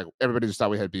 He was like, "Everybody just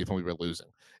thought we had beef and we were losing."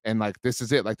 And, like, this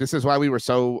is it. Like, this is why we were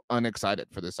so unexcited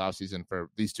for this offseason for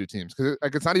these 2 teams, 'cause,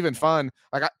 like, it's not even fun.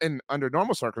 Like, under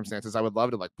normal circumstances, I would love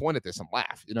to, like, point at this and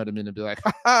laugh, you know what I mean? And be like,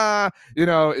 "Ha ha,"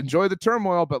 "Enjoy the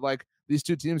turmoil," but, like, these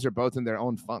 2 teams are both in their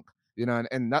own funk,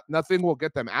 and nothing will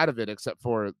get them out of it except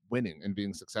for winning and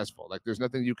being successful. Like, there's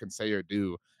nothing you can say or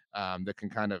do, that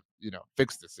can kind of,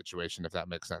 fix the situation, if that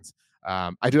makes sense.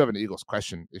 I do have an Eagles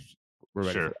question if we're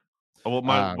ready for Sure. that. Well,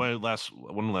 Um, my last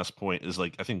one last point is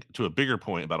like I think to a bigger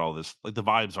point about all this, like the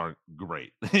vibes aren't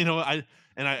great. I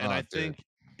oh, dude. think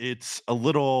it's a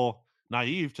little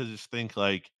naive to just think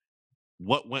like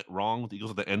what went wrong with the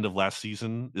Eagles at the end of last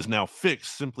season is now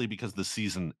fixed simply because the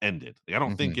season ended. Like, I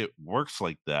don't think Mhm. it works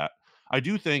like that. I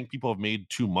do think people have made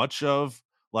too much of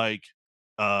like,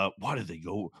 why did they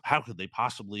go? How could they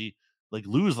possibly like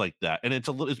lose like that? And it's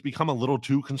become a little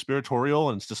too conspiratorial,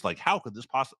 and it's just like, how could this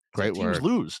possibly? It's like Great teams word.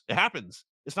 lose. It happens.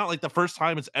 It's not like the first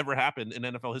time it's ever happened in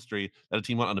NFL history that a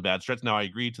team went on a bad stretch. Now I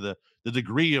agree to the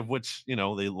degree of which they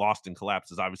lost and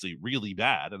collapsed is obviously really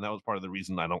bad, and that was part of the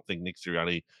reason I don't think Nick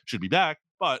Sirianni should be back.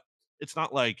 But it's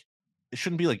not like it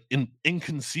shouldn't be like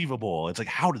inconceivable. It's like,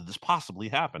 how did this possibly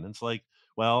happen? It's like,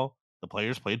 well, the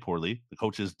players played poorly, the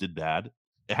coaches did bad.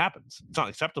 It happens. It's not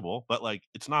acceptable, but like,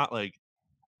 it's not like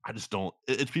I just don't.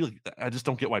 It's people. I just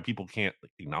don't get why people can't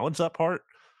like, acknowledge that part.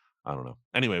 I don't know.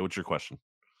 Anyway, what's your question?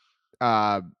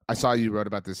 I saw you wrote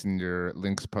about this in your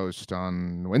links post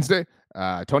on Wednesday.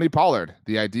 Tony Pollard,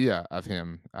 the idea of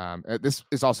him. This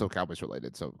is also Cowboys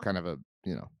related, so kind of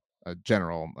a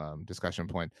general discussion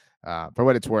point. For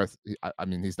what it's worth, I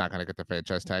mean, he's not going to get the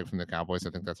franchise tag from the Cowboys. I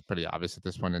think that's pretty obvious at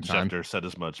this point in time. Schefter said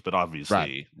as much, but Right.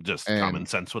 obviously, just common And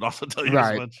sense would also tell you as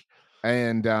right. much.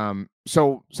 And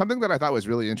so something that I thought was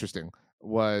really interesting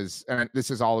was, and this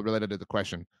is all related to the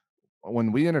question,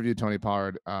 when we interviewed Tony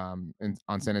Pollard on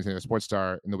San Antonio Sports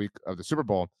Star in the week of the Super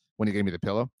Bowl, when he gave me the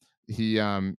pillow,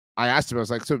 I asked him, I was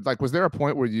like, so like, was there a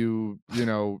point where you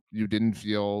didn't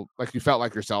feel like you felt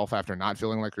like yourself after not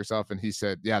feeling like yourself? And he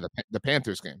said, yeah, the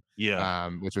Panthers game, Yeah,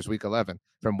 which was week 11.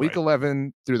 From week right,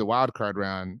 11 through the wild card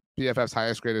round, PFF's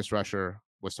highest greatest rusher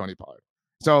was Tony Pollard.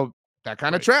 So that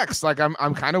kind of right. tracks. Like I'm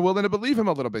kind of willing to believe him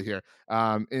a little bit here.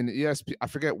 In ESP, I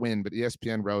forget when, but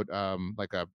ESPN wrote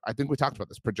I think we talked about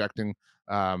this, projecting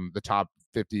the top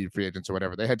 50 free agents or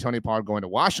whatever. They had Tony Pollard going to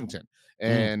Washington,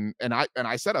 Mm, and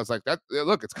I said, I was like, that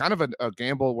look, it's kind of a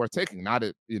gamble worth taking. Not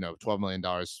at $12 million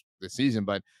this season,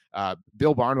 but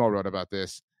Bill Barnwell wrote about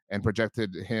this and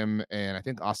projected him, and I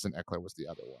think Austin Eckler was the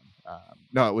other one.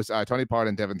 No, it was Tony Pollard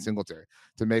and Devin Singletary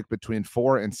to make between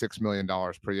 $4 and $6 million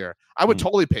per year. I would mm.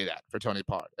 totally pay that for Tony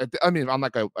Pollard. I mean, on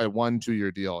like a 1-2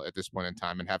 year deal at this point in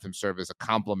time, and have him serve as a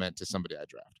compliment to somebody I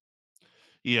draft.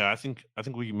 Yeah, I think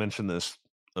we mentioned this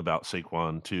about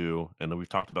Saquon too, and we've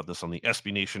talked about this on the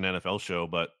SB Nation NFL show,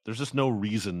 but there's just no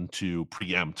reason to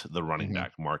preempt the running Hmm.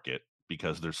 back market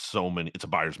because there's so many it's a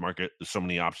buyer's market. There's so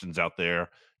many options out there.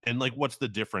 And like what's the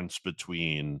difference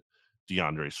between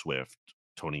DeAndre Swift,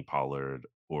 Tony Pollard,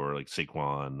 or like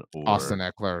Saquon Austin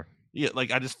or Eckler, yeah,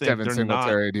 like I just think Devin they're not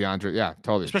Singletary, DeAndre. Yeah,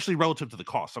 totally. especially relative to the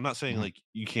cost. I'm not saying Mhm. like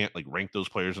you can't like rank those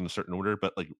players in a certain order,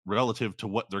 but like relative to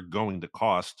what they're going to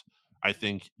cost, I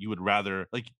think you would rather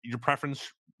like your preference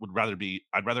would rather be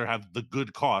I'd rather have the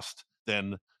good cost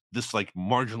than this like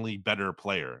marginally better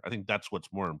player. I think that's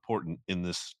what's more important in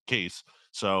this case.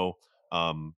 So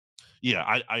um yeah,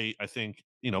 I think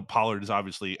Pollard is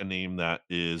obviously a name that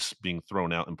is being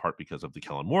thrown out in part because of the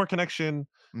Kellen Moore connection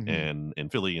Mhm. and in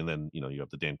Philly, and then you have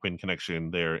the Dan Quinn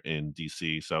connection there in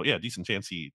DC. So yeah, decent chance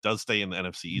he does stay in the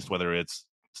NFC East, whether it's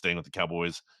staying with the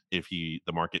Cowboys if the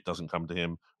market doesn't come to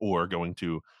him, or going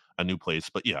to a new place.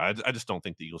 But yeah, I just don't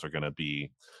think the Eagles are going to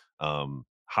be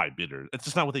high bidder. It's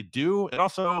just not what they do. And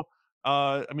also,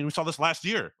 I mean, we saw this last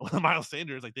year with Miles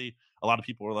Sanders. Like a lot of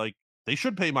people were like, they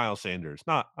should pay Miles Sanders.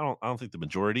 I don't think the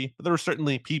majority, but there were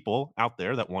certainly people out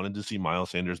there that wanted to see Miles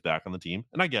Sanders back on the team,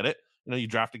 and I get it. You know, you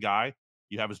draft a guy,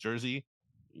 you have his jersey,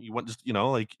 you want just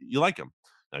like you like him.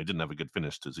 Now, he didn't have a good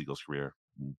finish to his Eagles career,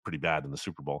 pretty bad in the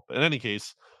Super Bowl. But in any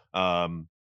case,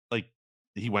 like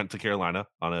he went to Carolina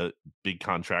on a big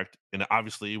contract, and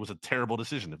obviously it was a terrible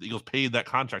decision. If the Eagles paid that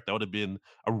contract, that would have been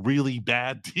a really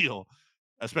bad deal.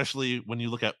 Especially when you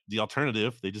look at the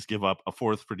alternative, they just give up a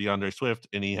fourth for DeAndre Swift,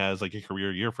 and he has like a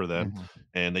career year for them,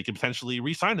 and they could potentially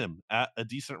re-sign him at a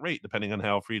decent rate depending on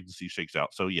how free agency shakes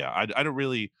out. So yeah, I don't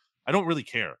really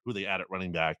care who they add at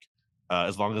running back,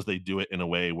 as long as they do it in a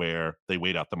way where they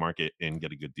wait out the market and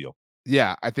get a good deal.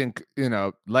 Yeah, I think,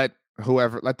 let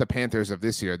the Panthers of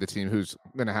this year, the team who's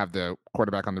going to have the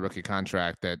quarterback on the rookie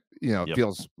contract that, Yep.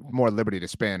 feels more liberty to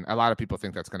spend. A lot of people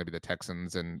think that's going to be the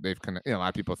Texans, and they've kind of, a lot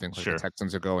of people think like Sure. the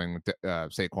Texans are going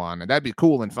Saquon, and that'd be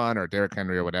cool and fun, or Derrick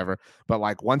Henry or whatever. But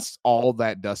like once all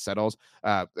that dust settles,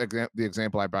 the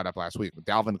example I brought up last week,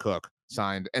 Dalvin Cook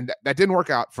signed, and that didn't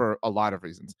work out for a lot of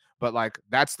reasons. But like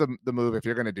that's the move. If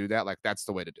you're going to do that, like that's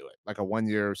the way to do it. Like a 1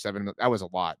 year $7 million, that was a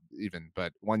lot even,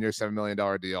 but 1 year $7 million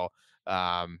deal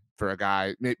for a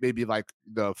guy, maybe like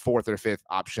the fourth or fifth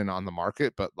option on the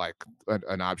market, but like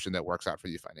an option that works out for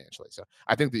you financially. So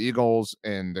I think the Eagles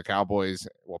and the Cowboys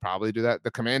will probably do that.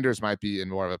 The Commanders might be in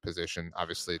more of a position,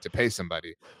 obviously, to pay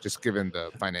somebody, just given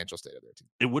the financial state of their team.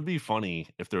 It would be funny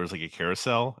if there was like a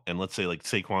carousel, and let's say like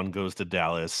Saquon goes to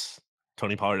Dallas,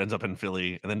 Tony Pollard ends up in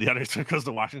Philly, and then DeAndre Swift goes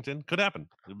to Washington. Could happen.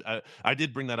 I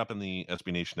did bring that up in the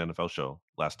SB Nation NFL show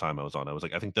last time I was on. I was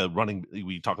like, I think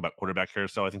we talk about quarterback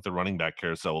carousel. I think the running back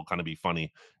carousel will kind of be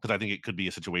funny, because I think it could be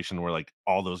a situation where like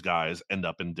all those guys end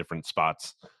up in different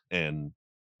spots and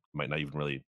might not even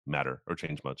really matter or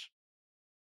change much.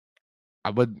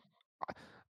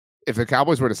 If the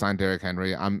Cowboys were to sign Derrick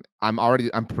Henry, I'm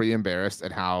pretty embarrassed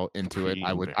at how into it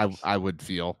I would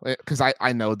feel, because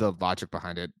I know the logic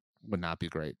behind it would not be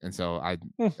great, and so I'm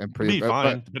pretty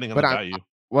fine depending on the value.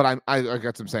 I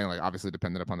guess I'm saying, like, obviously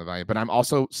dependent upon the value, but I'm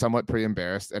also somewhat pretty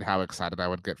embarrassed at how excited I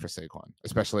would get for Saquon,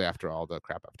 especially after all the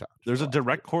crap I've talked. There's a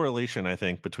direct correlation, I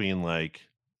think, between like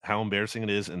how embarrassing it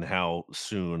is and how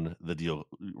soon the deal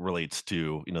relates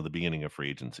to the beginning of free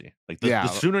agency. Like the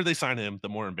sooner they sign him, the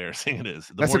more embarrassing it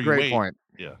is. That's a great point.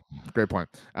 Yeah, great point.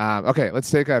 Okay, let's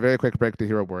take a very quick break to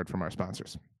hear a word from our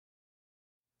sponsors.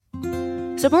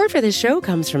 Support for this show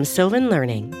comes from Sylvan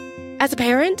Learning. As a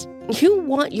parent, you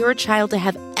want your child to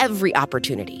have every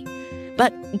opportunity,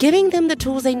 but giving them the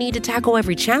tools they need to tackle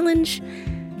every challenge,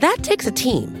 that takes a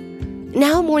team.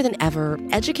 Now more than ever,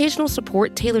 educational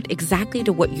support tailored exactly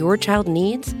to what your child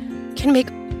needs can make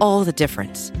all the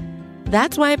difference.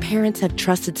 That's why parents have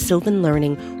trusted Sylvan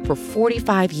Learning for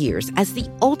 45 years as the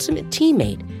ultimate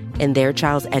teammate in their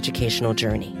child's educational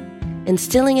journey,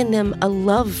 instilling in them a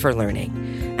love for learning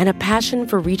and a passion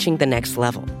for reaching the next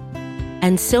level.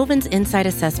 And Sylvan's Insight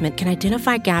Assessment can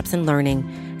identify gaps in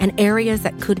learning and areas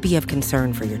that could be of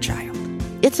concern for your child.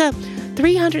 It's a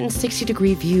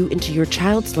 360-degree view into your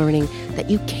child's learning that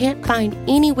you can't find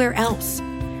anywhere else,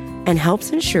 and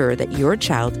helps ensure that your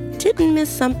child didn't miss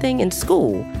something in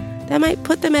school that might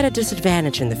put them at a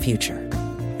disadvantage in the future.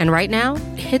 And right now,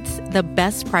 it's the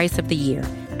best price of the year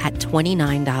at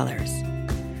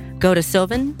 $29. Go to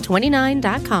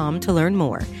sylvan29.com to learn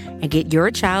more and get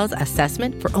your child's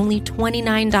assessment for only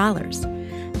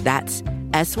 $29. That's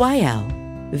SYLVAN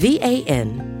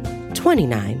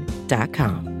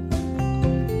 29.com.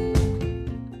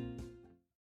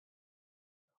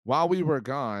 While we were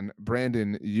gone,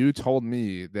 Brandon, you told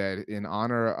me that in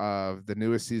honor of the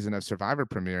newest season of Survivor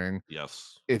premiering,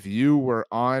 yes, if you were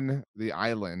on the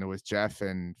island with Jeff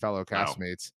and fellow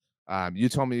castmates, you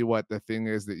told me what the thing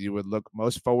is that you would look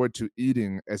most forward to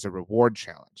eating as a reward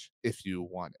challenge if you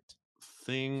won it.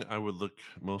 Thing I would look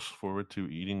most forward to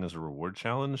eating as a reward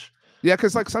challenge? Yeah,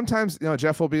 because like sometimes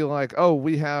Jeff will be like, "Oh,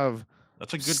 we have."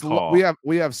 That's a good call.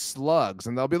 We have slugs,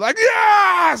 and they'll be like,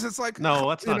 "Yes!" It's like, no,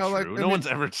 that's not true. Like, no one's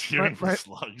ever cheering for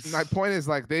slugs. My point is,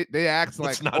 like, they act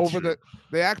like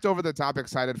they act over the top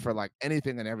excited for like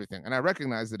anything and everything, and I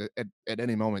recognize that at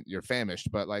any moment you're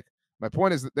famished, but like my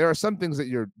point is that there are some things that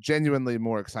you're genuinely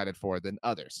more excited for than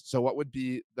others. So, what would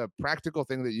be the practical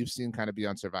thing that you've seen kind of be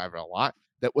on Survivor a lot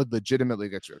that would legitimately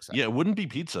get you excited? Yeah, it wouldn't be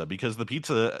pizza, because the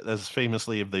pizza, as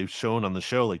famously if they've shown on the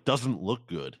show, like doesn't look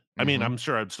good. I mean, I'm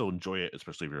sure I'd still enjoy it,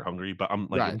 especially if you're hungry. But I'm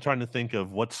like, I'm trying to think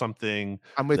of what's something.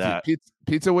 I'm with you.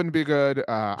 Pizza wouldn't be good.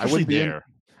 I wouldn't be there.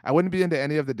 I wouldn't be into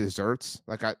any of the desserts.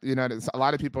 Like a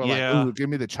lot of people are like, Yeah. "Ooh, give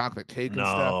me the chocolate cake and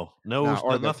stuff." No,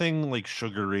 Or the nothing like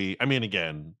sugary. I mean,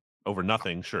 again, over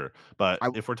nothing, sure. But I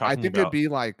if we're I talking think it'd about be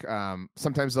like,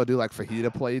 sometimes they'll do like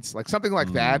fajita plates, like something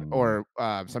like that, mm, or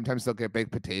sometimes they'll get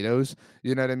baked potatoes.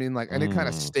 You know what I mean? Like any kind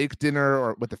of mm, steak dinner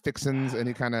or with the fixins,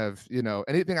 any kind of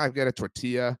anything I get a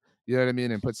tortilla. You know what I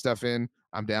mean? And put stuff in.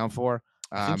 I'm down for.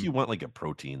 I think you Um, want like a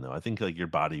protein though. I think like your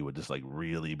body would just like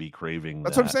really be craving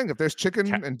that's what I'm that saying. If there's chicken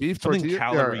and beef something tortilla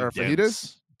calorie or fajitas,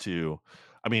 dense too.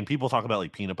 I mean, people talk about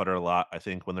like peanut butter a lot, I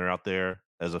think, when they're out there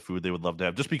as a food they would love to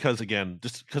have, just because again,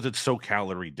 just because it's so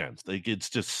calorie dense. Like it's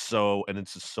just so and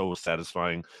it's just so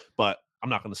satisfying. But I'm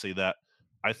not gonna say that.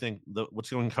 I think what's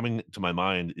going coming to my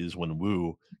mind is when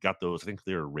Wu got those, I think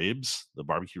they're ribs, the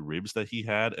barbecue ribs that he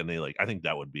had, and they like I think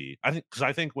that would be I think because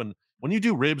I think when you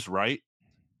do ribs right,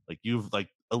 like you've like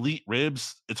elite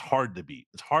ribs, it's hard to beat.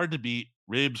 It's hard to beat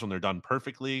ribs when they're done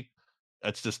perfectly.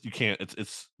 It's just you can't.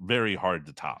 It's very hard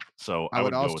to top. So I I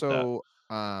would would go with that. also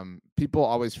people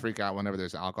always freak out whenever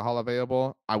there's alcohol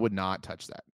available. I would not touch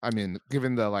that. I mean,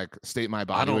 given the like state my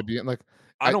I body don't would be in, like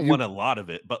I don't you want a lot of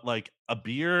it, but like a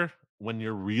beer when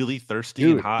you're really thirsty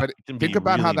and dude, hot, but it can think be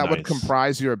about how really that would nice.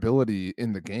 comprise your ability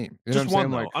in the game. You know what Just I'm one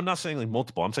saying? Like though. I'm not saying like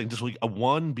multiple. I'm saying just like a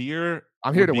one beer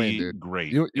I'm here would to win, be dude.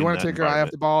 great You in want to that take your eye off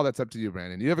environment. the ball? That's up to you,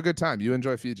 Brandon. You have a good time. You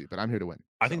enjoy Fiji, but I'm here to win.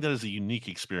 I So think that is a unique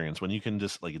experience when you can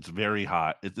just like it's very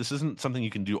hot. This isn't something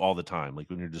you can do all the time. Like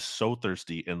when you're just so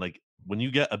thirsty and like when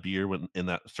you get a beer when in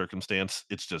that circumstance,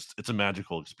 it's a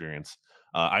magical experience.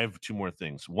 I have two more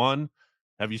things. One,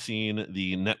 have you seen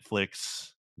the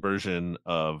Netflix version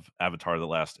of Avatar: The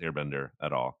Last Airbender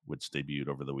at all, which debuted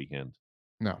over the weekend?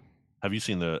 no, Have you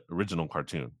seen the original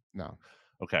cartoon? no.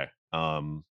 Okay.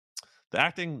 The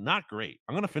acting not great.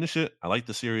 I'm gonna finish it. I like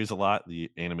the series a lot,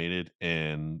 the animated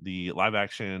and the live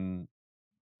action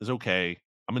is okay.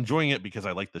 I'm enjoying it because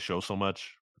I like the show so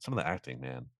much. Some of the acting,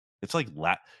 man, it's like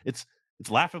it's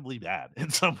laughably bad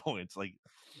at some points. Like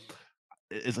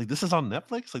it's like this is on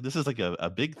Netflix. Like this is like a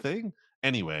big thing.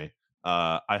 Anyway,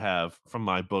 I have from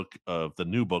my book of the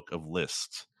new book of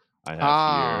lists. I have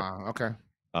here Okay.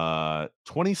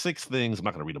 26 things. I'm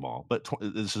not going to read them all, but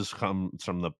this just comes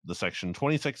from the section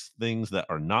 26 things that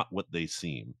are not what they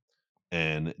seem.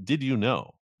 And did you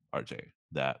know, RJ,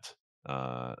 that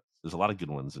there's a lot of good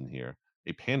ones in here?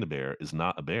 A panda bear is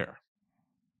not a bear.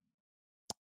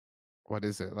 What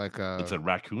is it? Like It's a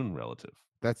raccoon relative.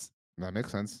 that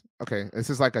makes sense. Okay. This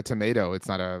is like a tomato. It's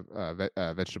not a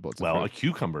vegetable. It's a Well, fruit. a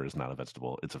cucumber is not a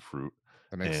vegetable; it's a fruit.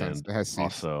 That makes sense. And It has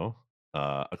seeds. also,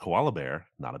 a koala bear,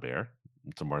 not a bear;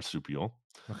 it's a marsupial.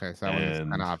 Okay, so that one was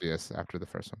kind of And obvious after the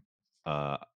first one.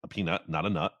 a peanut, not a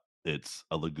nut; it's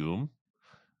a legume.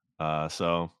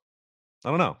 So I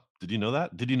don't know. Did you know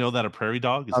that? Did you know that a prairie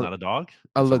dog is A, not a dog?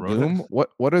 a It's a rodent. legume?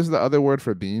 What is the other word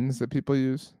for beans that people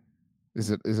use? Is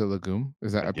it legume?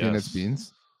 Is that I a peanuts guess.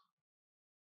 beans?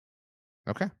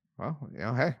 Okay. Well,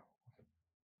 hey,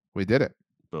 we did it.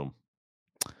 Boom.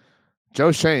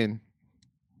 Joe Shane,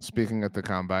 speaking at the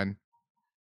combine,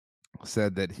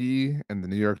 said that he and the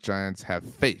New York Giants have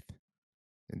faith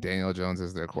in Daniel Jones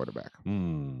as their quarterback.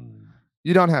 Hmm.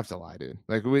 You don't have to lie, dude.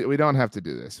 Like we don't have to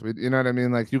do this. You know what I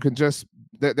mean? Like you can just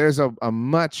there's a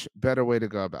much better way to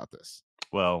go about this.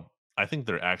 Well, I think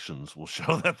their actions will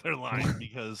show that they're lying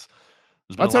because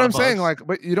there's been a That's what lot I'm of saying. buzz. Like,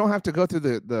 but you don't have to go through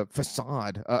the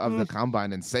facade of the Mm,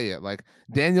 combine and say it. Like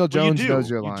Daniel well, Jones knows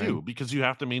you're you do, lying. because you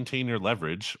have to maintain your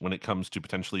leverage when it comes to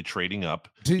potentially trading up.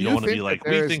 Do You don't you want to be think that like,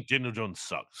 we there is? think Daniel Jones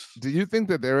sucks. Do you think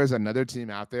that there is another team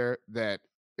out there that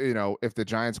if the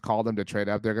Giants call them to trade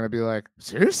up, they're going to be like,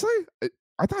 seriously?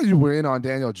 I thought you were in on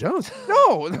Daniel Jones.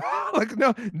 No, like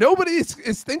no, nobody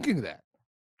is thinking that.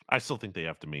 I still think they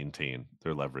have to maintain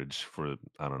their leverage for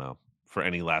I don't know for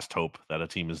any last hope that a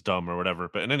team is dumb or whatever.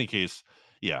 But in any case,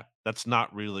 yeah, that's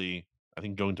not really I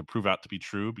think going to prove out to be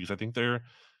true because I think there's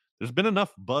been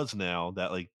enough buzz now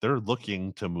that like they're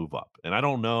looking to move up, and I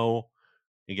don't know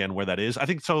again where that is. I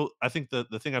think so. I think the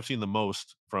thing I've seen the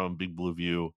most from Big Blue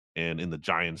View and in the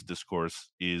Giants discourse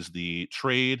is the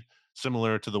trade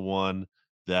similar to the one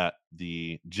that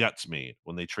the Jets made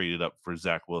when they traded up for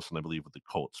Zach Wilson, I believe, with the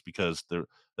Colts, because they're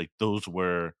like those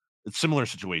were it's similar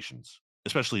situations,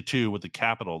 especially too with the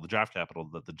capital, the draft capital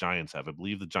that the Giants have. I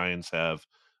believe the Giants have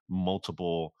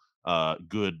multiple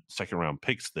good second round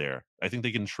picks there. I think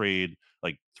they can trade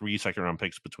like 3 second round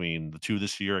picks between the two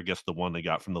this year. I guess the one they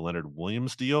got from the Leonard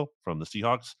Williams deal from the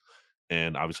Seahawks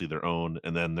and obviously their own,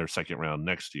 and then their second round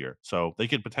next year. So they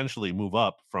could potentially move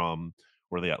up from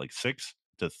where they at like 6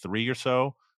 to 3 or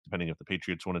so, depending if the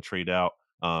Patriots want to trade out.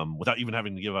 without even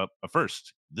having to give up a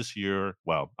first this year.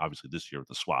 Well, obviously this year with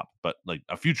the swap, but like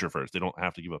a future first. They don't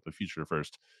have to give up a future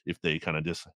first if they kind of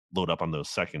just load up on those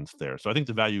seconds there. So I think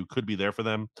the value could be there for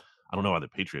them. I don't know how the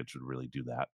Patriots would really do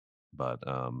that, but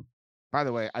By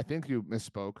the way, I think you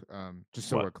misspoke. Just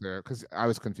so what? we're clear, because I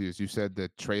was confused. You said the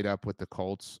trade up with the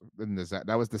Colts and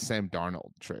that was the Sam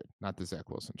Darnold trade, not the Zach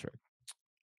Wilson trade.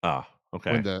 Ah,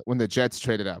 When okay. the Jets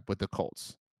traded up with the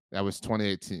Colts, that was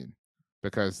 2018,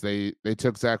 because they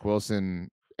took Zach Wilson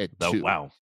at Oh, 2.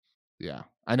 wow. Yeah,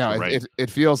 I know You're it. right. It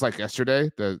feels like yesterday,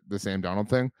 the Sam Donald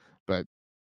thing, but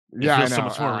It yeah, I feels so know.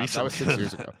 much more That recent was 6 than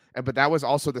years ago, that. but that was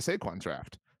also the Saquon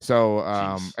draft. So,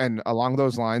 Jeez. and along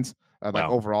those lines, like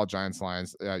Wow. overall Giants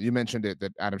lines, you mentioned it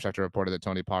that Adam Schefter reported that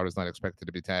Tony Pollard was not expected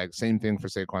to be tagged. Same thing for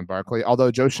Saquon Barkley,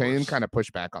 although Joe Of Shane course. kind of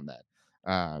pushed back on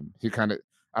that. He kind of,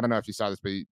 I don't know if you saw this,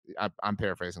 but I'm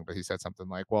paraphrasing, but he said something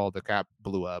like, "Well, the cap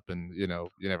blew up, and you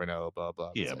never know." Blah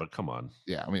blah. Yeah, but come on.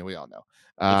 Yeah, I mean, we all know.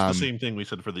 It's the Um, same thing we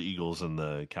said for the Eagles and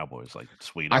the Cowboys, like,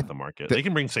 just wait I out the market. th- They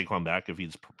can bring Saquon back if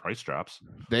he's price drops.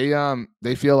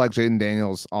 they feel like Jaden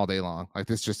Daniels all day long. Like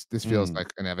this feels Mm.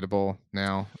 like inevitable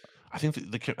now. I think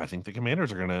I think the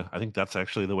Commanders are gonna I think that's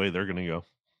actually the way they're gonna go.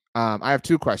 I have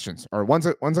 2 questions, or one's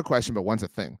a question, but one's a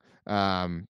thing.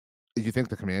 Um, you think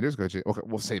the Commanders go to? Okay,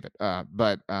 we'll save it.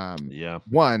 But Yeah.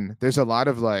 one, there's a lot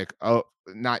of like, oh,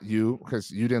 not you,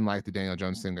 because you didn't like the Daniel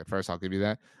Jones thing at first. I'll give you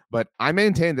that. But I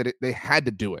maintain that they had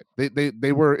to do it.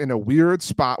 They were in a weird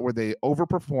spot where they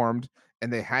overperformed,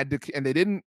 and they had to, and they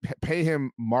didn't pay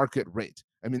him market rate.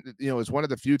 I mean, it's one of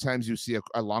the few times you see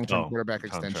a long term Oh, quarterback the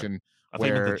contract. extension I thought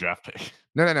you meant the where draft pick.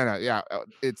 no. Yeah,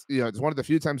 it's it's one of the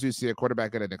few times you see a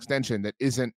quarterback get an extension that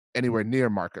isn't anywhere near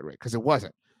market rate, because it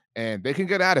wasn't, and they can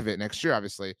get out of it next year,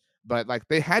 obviously. But like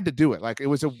they had to do it. Like it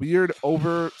was a weird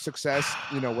over success,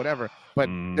 whatever. But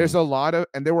Mm,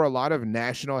 there were a lot of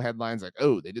national headlines like,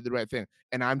 "Oh, they did the right thing,"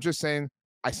 and I'm just saying.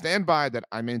 I stand by that.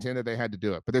 I maintain that they had to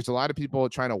do it, but there's a lot of people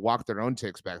trying to walk their own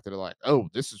takes back that are like, "Oh,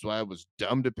 this is why it was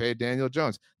dumb to pay Daniel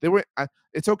Jones." They were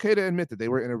it's okay to admit that they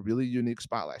were in a really unique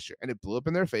spot last year, and it blew up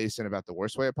in their face in about the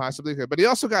worst way it possibly could. But he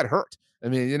also got hurt. I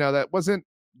mean, that wasn't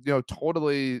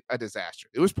totally a disaster.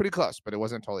 It was pretty close, but it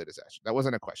wasn't totally a disaster. That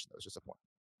wasn't a question. That was just a point.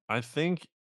 I think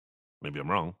maybe I'm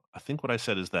wrong. I think what I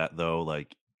said is that though,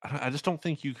 like I just don't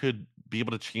think you could be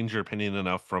able to change your opinion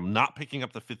enough from not picking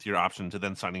up the 5th year option to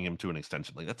then signing him to an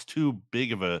extension. Like that's too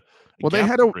big of a Well,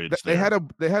 gap to bridge there.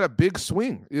 they had a big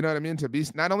swing. You know what I mean? To be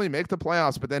not only make the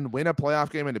playoffs, but then win a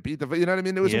playoff game and to beat the. You know what I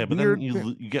mean? It was a Yeah, but then weird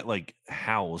thing. you get like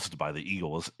housed by the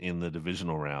Eagles in the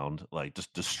divisional round, like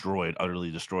just destroyed,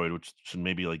 utterly destroyed, which should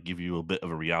maybe like give you a bit of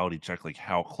a reality check. Like,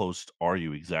 how close are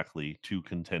you exactly to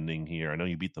contending here? I know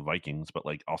you beat the Vikings, but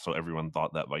like also everyone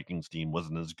thought that Vikings team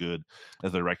wasn't as good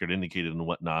as their record indicated and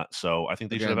whatnot. So I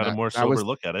think they should have Again, had a more sober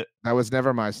look at it. that was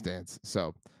never my stance.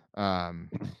 So, um,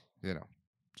 you know,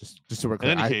 just so we're In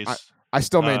clear, any case, I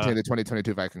still uh, maintain the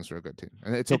 2022 Vikings were a good team,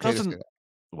 and it's it okay to say doesn't that.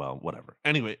 well, whatever.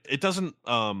 Anyway, it doesn't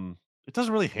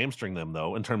really hamstring them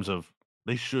though in terms of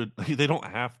they should they don't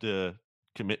have to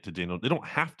commit to Daniel. They don't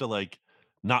have to like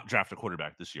not draft a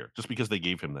quarterback this year just because they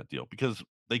gave him that deal because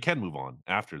they can move on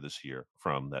after this year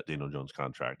from that Daniel Jones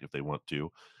contract if they want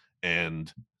to.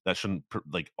 And that shouldn't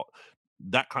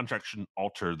that contract shouldn't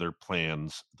alter their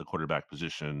plans, the quarterback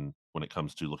position when it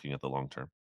comes to looking at the long term.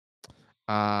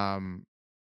 Um,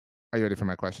 are you ready for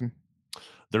my question?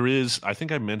 There is, I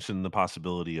think I mentioned the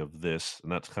possibility of this,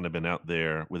 and that's kind of been out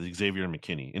there with Xavier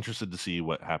McKinney. Interested to see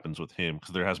what happens with him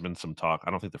because there has been some talk.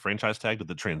 I don't think the franchise tag, but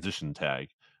the transition tag,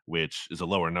 which is a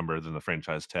lower number than the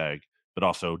franchise tag, but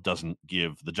also doesn't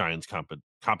give the Giants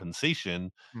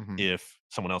compensation Hmm. if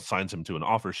someone else signs him to an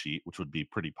offer sheet, which would be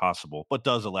pretty possible, but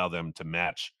does allow them to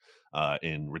match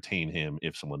and retain him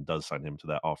if someone does sign him to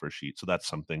that offer sheet. So that's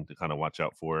something to kind of watch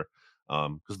out for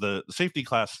because the safety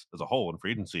class as a whole in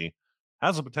free agency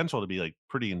has the potential to be like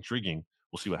pretty intriguing.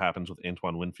 We'll see what happens with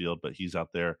Antoine Winfield, but he's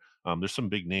out there. There's some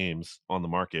big names on the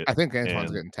market, I think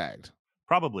Antoine's and getting tagged.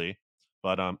 probably.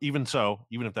 But even so,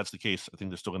 even if that's the case, I think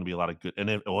there's still going to be a lot of good. And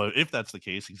if that's the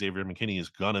case, Xavier McKinney is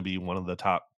going to be one of the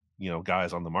top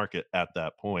guys on the market at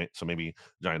that point. So maybe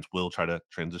Giants will try to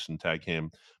transition tag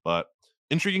him. But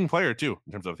intriguing player too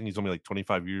in terms of I think he's only like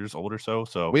 25 years old or so.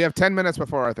 So We have 10 minutes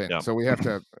before our thing, yeah, so we have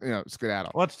to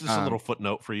skedaddle. well, that's just a little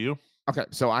footnote for you. Okay,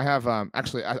 so I have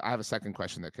actually I have a second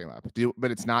question that came up.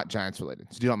 But it's not Giants related.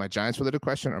 So do you want my Giants related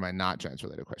question or my not Giants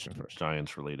related question first?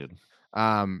 Giants related.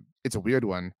 It's a weird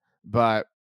one, but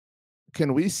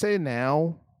can we say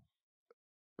now?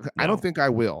 I don't No, think I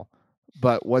will,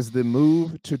 but was the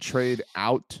move to trade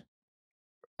out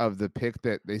of the pick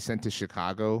that they sent to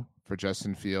Chicago for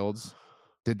Justin Fields?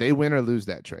 Did they win or lose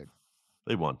that trade?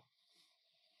 they won.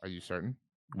 Are you certain?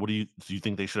 Do you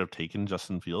think they should have taken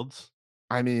Justin Fields?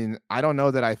 I mean, I don't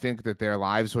know that I think that their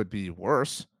lives would be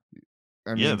worse.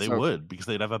 I Yeah, mean, they would because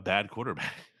they'd have a bad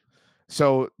quarterback.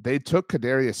 so they took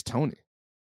Kadarius Toney,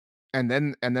 and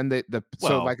then so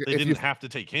Well, like they if you didn't have to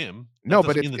take him. That no,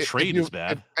 but doesn't mean the if trade you is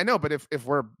bad. I know, but if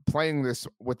we're playing this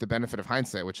with the benefit of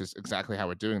hindsight, which is exactly how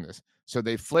we're doing this, so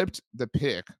they flipped the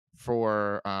pick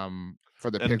for the And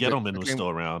pick that Gettleman was became still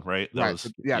around, right? right. So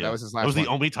yeah, that Yeah. was his That was last the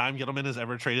one. only time Gettleman has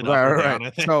ever traded up Right, or right, right. down,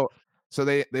 I think. So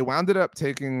they wound up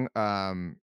taking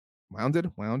whatever,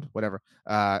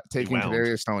 He taking wound.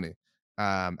 Kadarius Toney.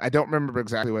 I don't remember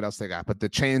exactly what else they got, but the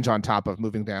change on top of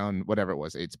moving down whatever it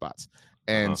was, 8 spots.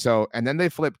 Uh-huh. And then they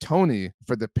flipped Toney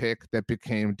for the pick that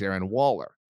became Darren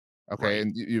Waller. Okay, Right.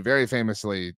 and you very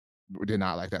famously did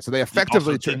not like that. So they You also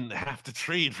effectively didn't have to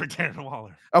trade for Darren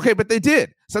Waller. okay, but they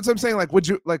did. So that's what I'm saying. Like, would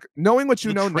you like knowing what you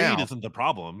The know trade now? isn't the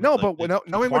problem. No, Like, but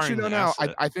knowing what you acquiring know the now,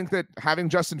 asset. I think that having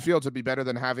Justin Fields would be better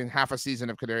than having half a season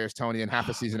of Kadarius Toney and half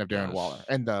a Oh season my of Darren gosh. Waller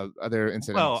and the other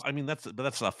incidentals. Well, I mean, that's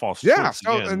a false Yeah. choice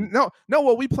So again. no.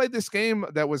 Well, we played this game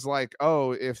that was like,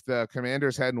 oh, if the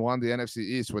Commanders hadn't won the NFC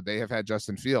East, would they have had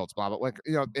Justin Fields? Blah blah. Like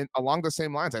along the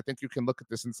same lines, I think you can look at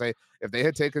this and say if they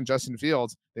had taken Justin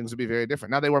Fields, things would be very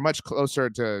different. Now they were much closer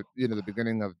to the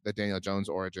beginning of the Daniel Jones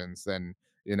origins than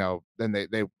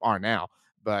they are now.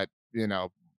 But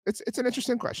it's an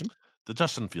interesting question. The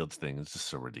Justin Fields thing is just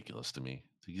so ridiculous to me.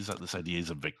 This idea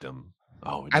he's a victim.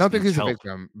 Oh, he I just don't think needs he's a help.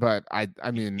 victim, but I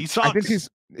mean, He I think sucks.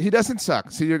 he doesn't suck.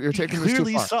 See, you're He taking this too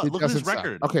clearly far. sucks. He Look at his doesn't suck.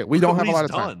 record. Okay, we Look at don't what have a lot he's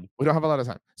of time. done. We don't have a lot of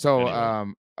time. So,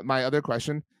 Anyway. my other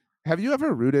question: have you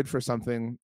ever rooted for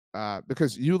something?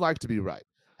 Because you like to be right.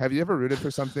 Have you ever rooted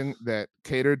for something that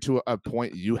catered to a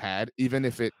point you had, even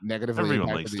if it negatively Everyone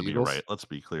impacted likes the to be Eagles? right. Let's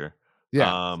be clear.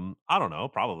 Yeah, I don't know.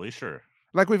 Probably, sure.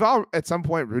 like we've all at some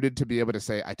point rooted to be able to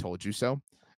say "I told you so,"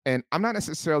 and I'm not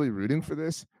necessarily rooting for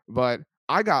this, but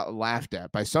I got laughed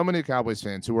at by so many Cowboys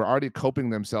fans who were already coping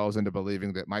themselves into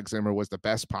believing that Mike Zimmer was the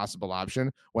best possible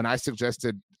option when I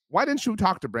suggested, "Why didn't you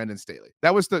talk to Brandon Staley?"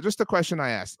 That was just the question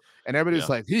I asked, and everybody's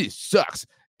Yeah. like, "He sucks."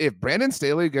 If Brandon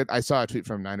Staley I saw a tweet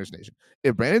from Niners Nation.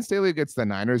 If Brandon Staley gets the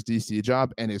Niners DC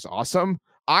job and is awesome,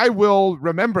 I will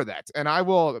remember that and I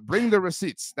will bring the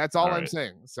receipts. That's all All I'm right.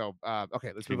 saying. So,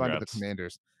 okay, let's move on to the Congrats.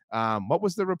 Commanders. What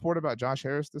was the report about Josh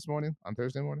Harris this morning on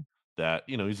Thursday morning? That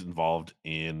he's involved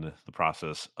in the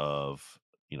process of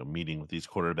meeting with these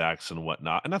quarterbacks and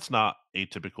whatnot, and that's not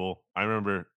atypical. I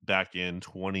remember back in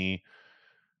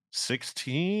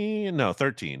 2016, no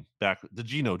 13, back the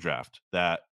Geno draft,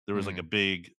 that there was like a Mhm.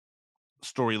 big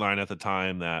storyline at the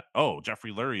time that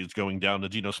Jeffrey Lurie is going down to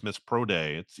Geno Smith's pro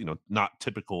day. It's not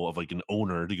typical of like an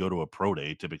owner to go to a pro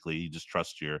day. Typically, you just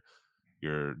trust your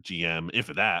GM, if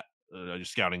that, your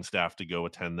scouting staff to go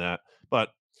attend that.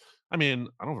 But I mean,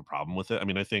 I don't have a problem with it. I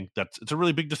mean, I think it's a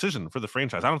really big decision for the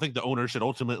franchise. I don't think the owner should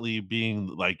ultimately being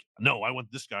like, no, I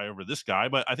want this guy over this guy,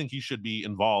 but I think he should be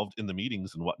involved in the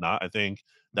meetings and whatnot. I think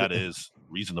that is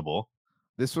reasonable.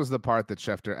 This was the part that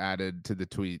Schefter added to the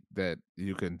tweet that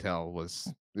you can tell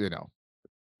was,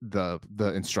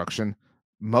 the instruction.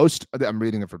 I'm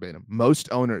reading it verbatim. Most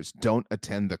owners don't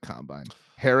attend the combine.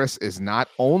 Harris is not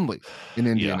only in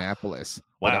Yeah. Indianapolis,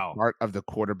 but a Wow. part of the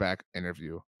quarterback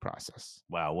interview process.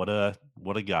 Wow. What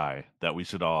a guy that we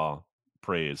should all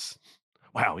praise.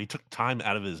 Wow. He took time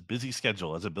out of his busy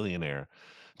schedule as a billionaire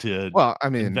to Well, I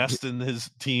mean, invest in his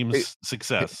he, team's he,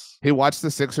 success. he watched the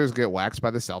Sixers get waxed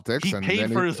by the Celtics, He and paid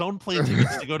then for his own plane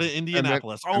tickets to go to and then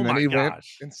Indianapolis. Oh and then my he went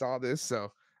gosh. and saw this.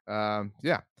 So,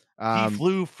 yeah. He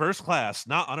flew first class,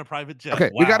 not on a private jet. Okay,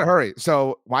 we got to Wow. hurry.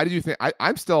 So, why do you think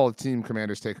I'm still team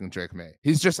Commanders taking Drake May?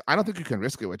 I don't think you can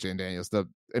risk it with Jane Daniels. I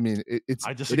it is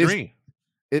disagree.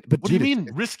 but What do you dude, mean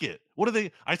risk it? What are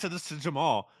they? I said this to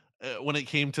Jamal when it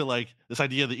came to like this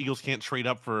idea the Eagles can't trade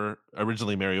up for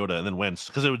originally Mariota and then Wentz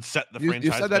because it would set the you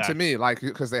franchise said that back. to me, like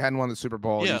because they hadn't won the Super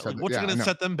Bowl. Yeah, You said like that, what's yeah, going I to know.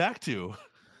 set them back to?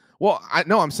 Well, I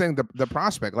know I'm saying the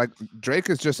prospect, like Drake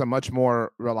is just a much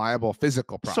more reliable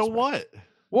physical prospect. So what?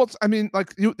 Well, I mean,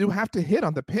 like you have to hit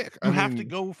on the pick. You have to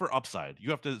go for upside.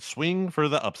 You have to swing for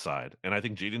the upside. And I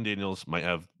think Jaden Daniels might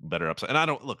have better upside. And I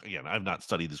don't look again, I've not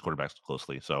studied these quarterbacks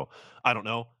closely, so I don't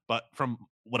know. But from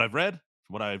what I've read,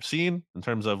 from what I've seen in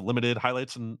terms of limited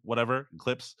highlights and whatever and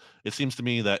clips, it seems to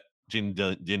me that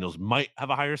Jaden Daniels might have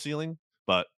a higher ceiling,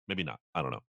 but maybe not. I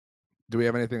don't know. Do we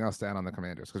have anything else to add on the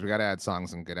Commanders? Because we got to add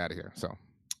songs and get out of here. So, I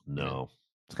mean, No.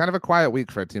 it's kind of a quiet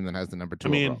week for a team that has the number 2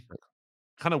 I mean, overall pick.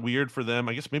 kind of weird for them.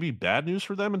 I guess maybe bad news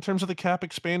for them in terms of the cap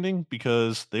expanding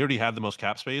because they already have the most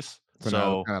cap space. So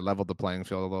now kind of leveled the playing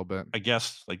field a little bit. I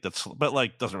guess like but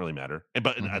like doesn't really matter.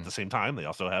 But at Mhm. the same time, they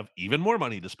also have even more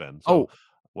money to spend. So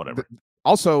whatever.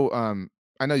 Also,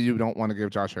 I know you don't want to give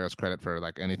Josh Harris credit for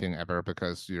like anything ever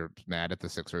because you're mad at the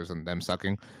Sixers and them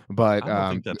sucking. But I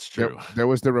don't think that's true. there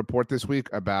was the report this week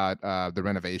about the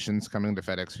renovations coming to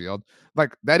FedEx Field.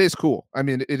 Like that is cool. I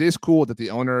mean, it is cool that the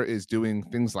owner is doing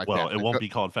things like Well, that. it won't be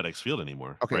called FedEx Field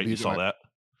anymore, Okay, right? You saw that?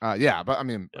 Yeah, but I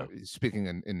mean, Yeah. speaking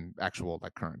in actual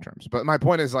like current terms. But my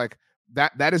point is like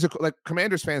that is like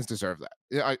Commanders fans deserve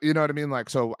that. You know what I mean? Like,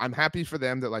 so I'm happy for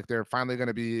them that like they're finally going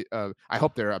to be. I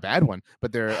hope they're a bad one,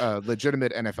 but they're a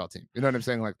legitimate NFL team. You know what I'm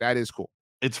saying? Like that is cool.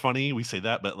 It's funny we say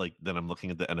that, but like then I'm looking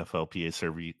at the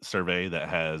NFLPA survey that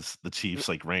has the Chiefs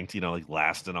like ranked, like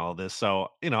last in all this. So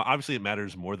obviously it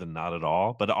matters more than not at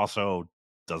all, but it also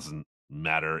doesn't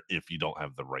matter if you don't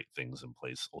have the right things in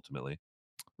place ultimately.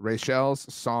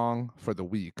 Rachel's song for the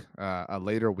week, a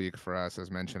later week for us, as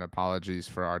mentioned, apologies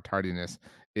for our tardiness,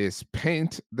 is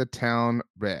Paint the Town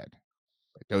Red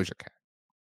by Doja Cat.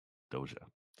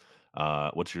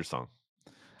 Doja. What's your song?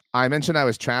 I mentioned I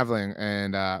was traveling,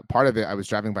 and part of it I was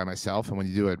driving by myself. And when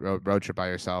you do a road trip by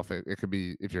yourself, it could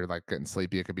be, if you're like getting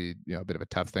sleepy, it could be a bit of a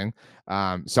tough thing.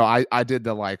 So I did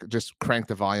the like just crank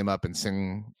the volume up and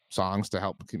sing songs to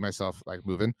help keep myself like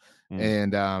moving.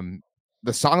 And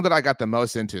the song that I got the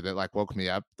most into that like woke me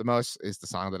up the most is the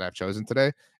song that I've chosen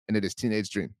today, and it is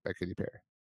 "Teenage Dream" by Katy Perry.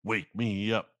 Wake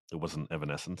me up. It wasn't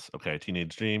Evanescence. Okay,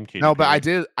 Teenage Dream. Katy No, but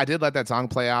Perry. I did let that song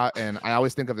play out, and I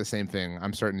always think of the same thing.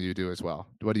 I'm certain you do as well.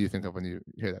 What do you think of when you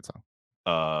hear that song?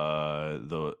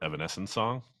 The Evanescence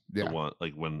song. Yeah. The one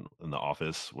like when in the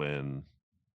office when.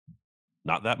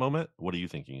 Not that moment. What are you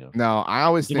thinking of? No, I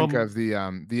always think of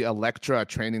the Elektra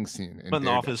training scene in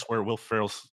the office where Will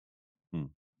Ferrell's.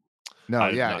 No,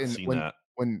 I've yeah, not seen that.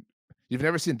 When you've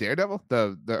never seen Daredevil,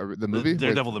 the movie,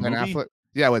 Daredevil, with the Ben movie? Affleck?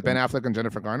 Yeah, with Ben Affleck and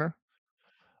Jennifer Garner.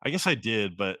 I guess I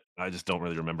did, but I just don't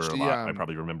really remember a lot. I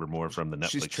probably remember more from the Netflix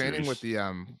She's training series. with the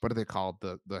what are they called?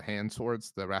 The hand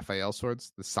swords, the Raphael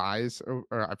swords, the size, or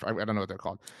I don't know what they're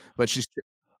called, but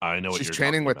I know what she's you're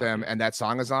training with about, them, dude. and that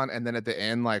song is on, and then at the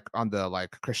end, like on the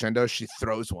like crescendo, she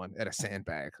throws one at a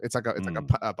sandbag. It's like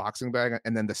a boxing bag,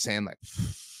 and then the sand like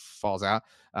falls out.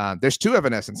 There's two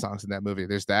Evanescence songs in that movie.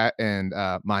 There's that and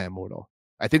My Immortal.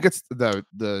 I think it's the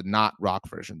not rock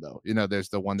version though. There's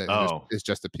the one that is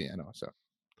just the piano. So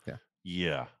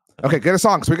yeah. Okay, get a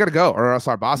song because we got to go, or else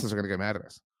our bosses are gonna get mad at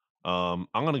us. I'm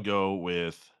gonna go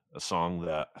with a song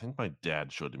that I think my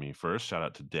dad showed to me first. Shout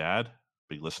out to Dad,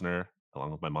 big listener,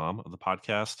 along with my mom of the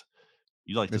podcast.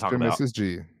 You like to talk about Mrs.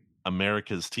 G.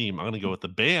 America's Team. I'm gonna go with the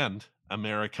band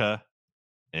America,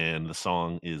 and the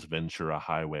song is Ventura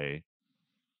Highway.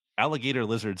 Alligator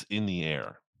lizards in the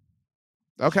air.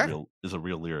 Okay, is a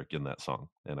real lyric in that song,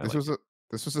 and this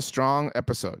was a strong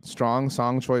episode. Strong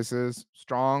song choices.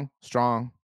 Strong.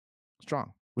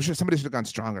 Somebody should have gone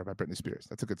 "Stronger" by Britney Spears.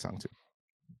 That's a good song too.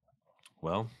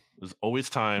 Well, there's always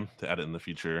time to add it in the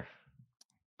future,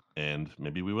 and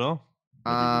maybe we will.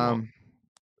 Maybe we won't.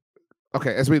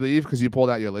 Okay, as we leave, because you pulled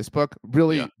out your list book,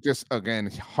 really, just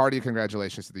again, hearty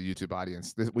congratulations to the YouTube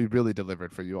audience. We really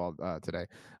delivered for you all today.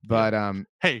 But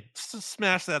hey,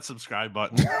 smash that subscribe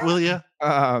button, will you?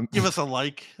 Give us a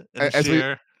like and a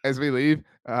share. As we leave,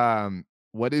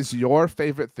 what is your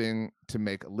favorite thing to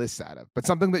make lists out of? But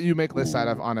something that you make lists out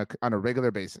of on a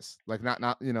regular basis, like not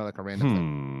like a random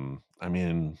thing. I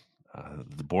mean,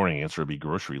 the boring answer would be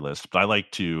grocery list, but I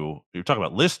like to. You're talking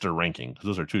about list or ranking, because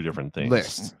those are two different things.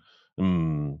 List. I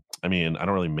mean, I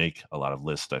don't really make a lot of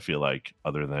lists. I feel like,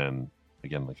 other than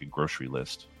again, like a grocery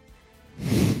list.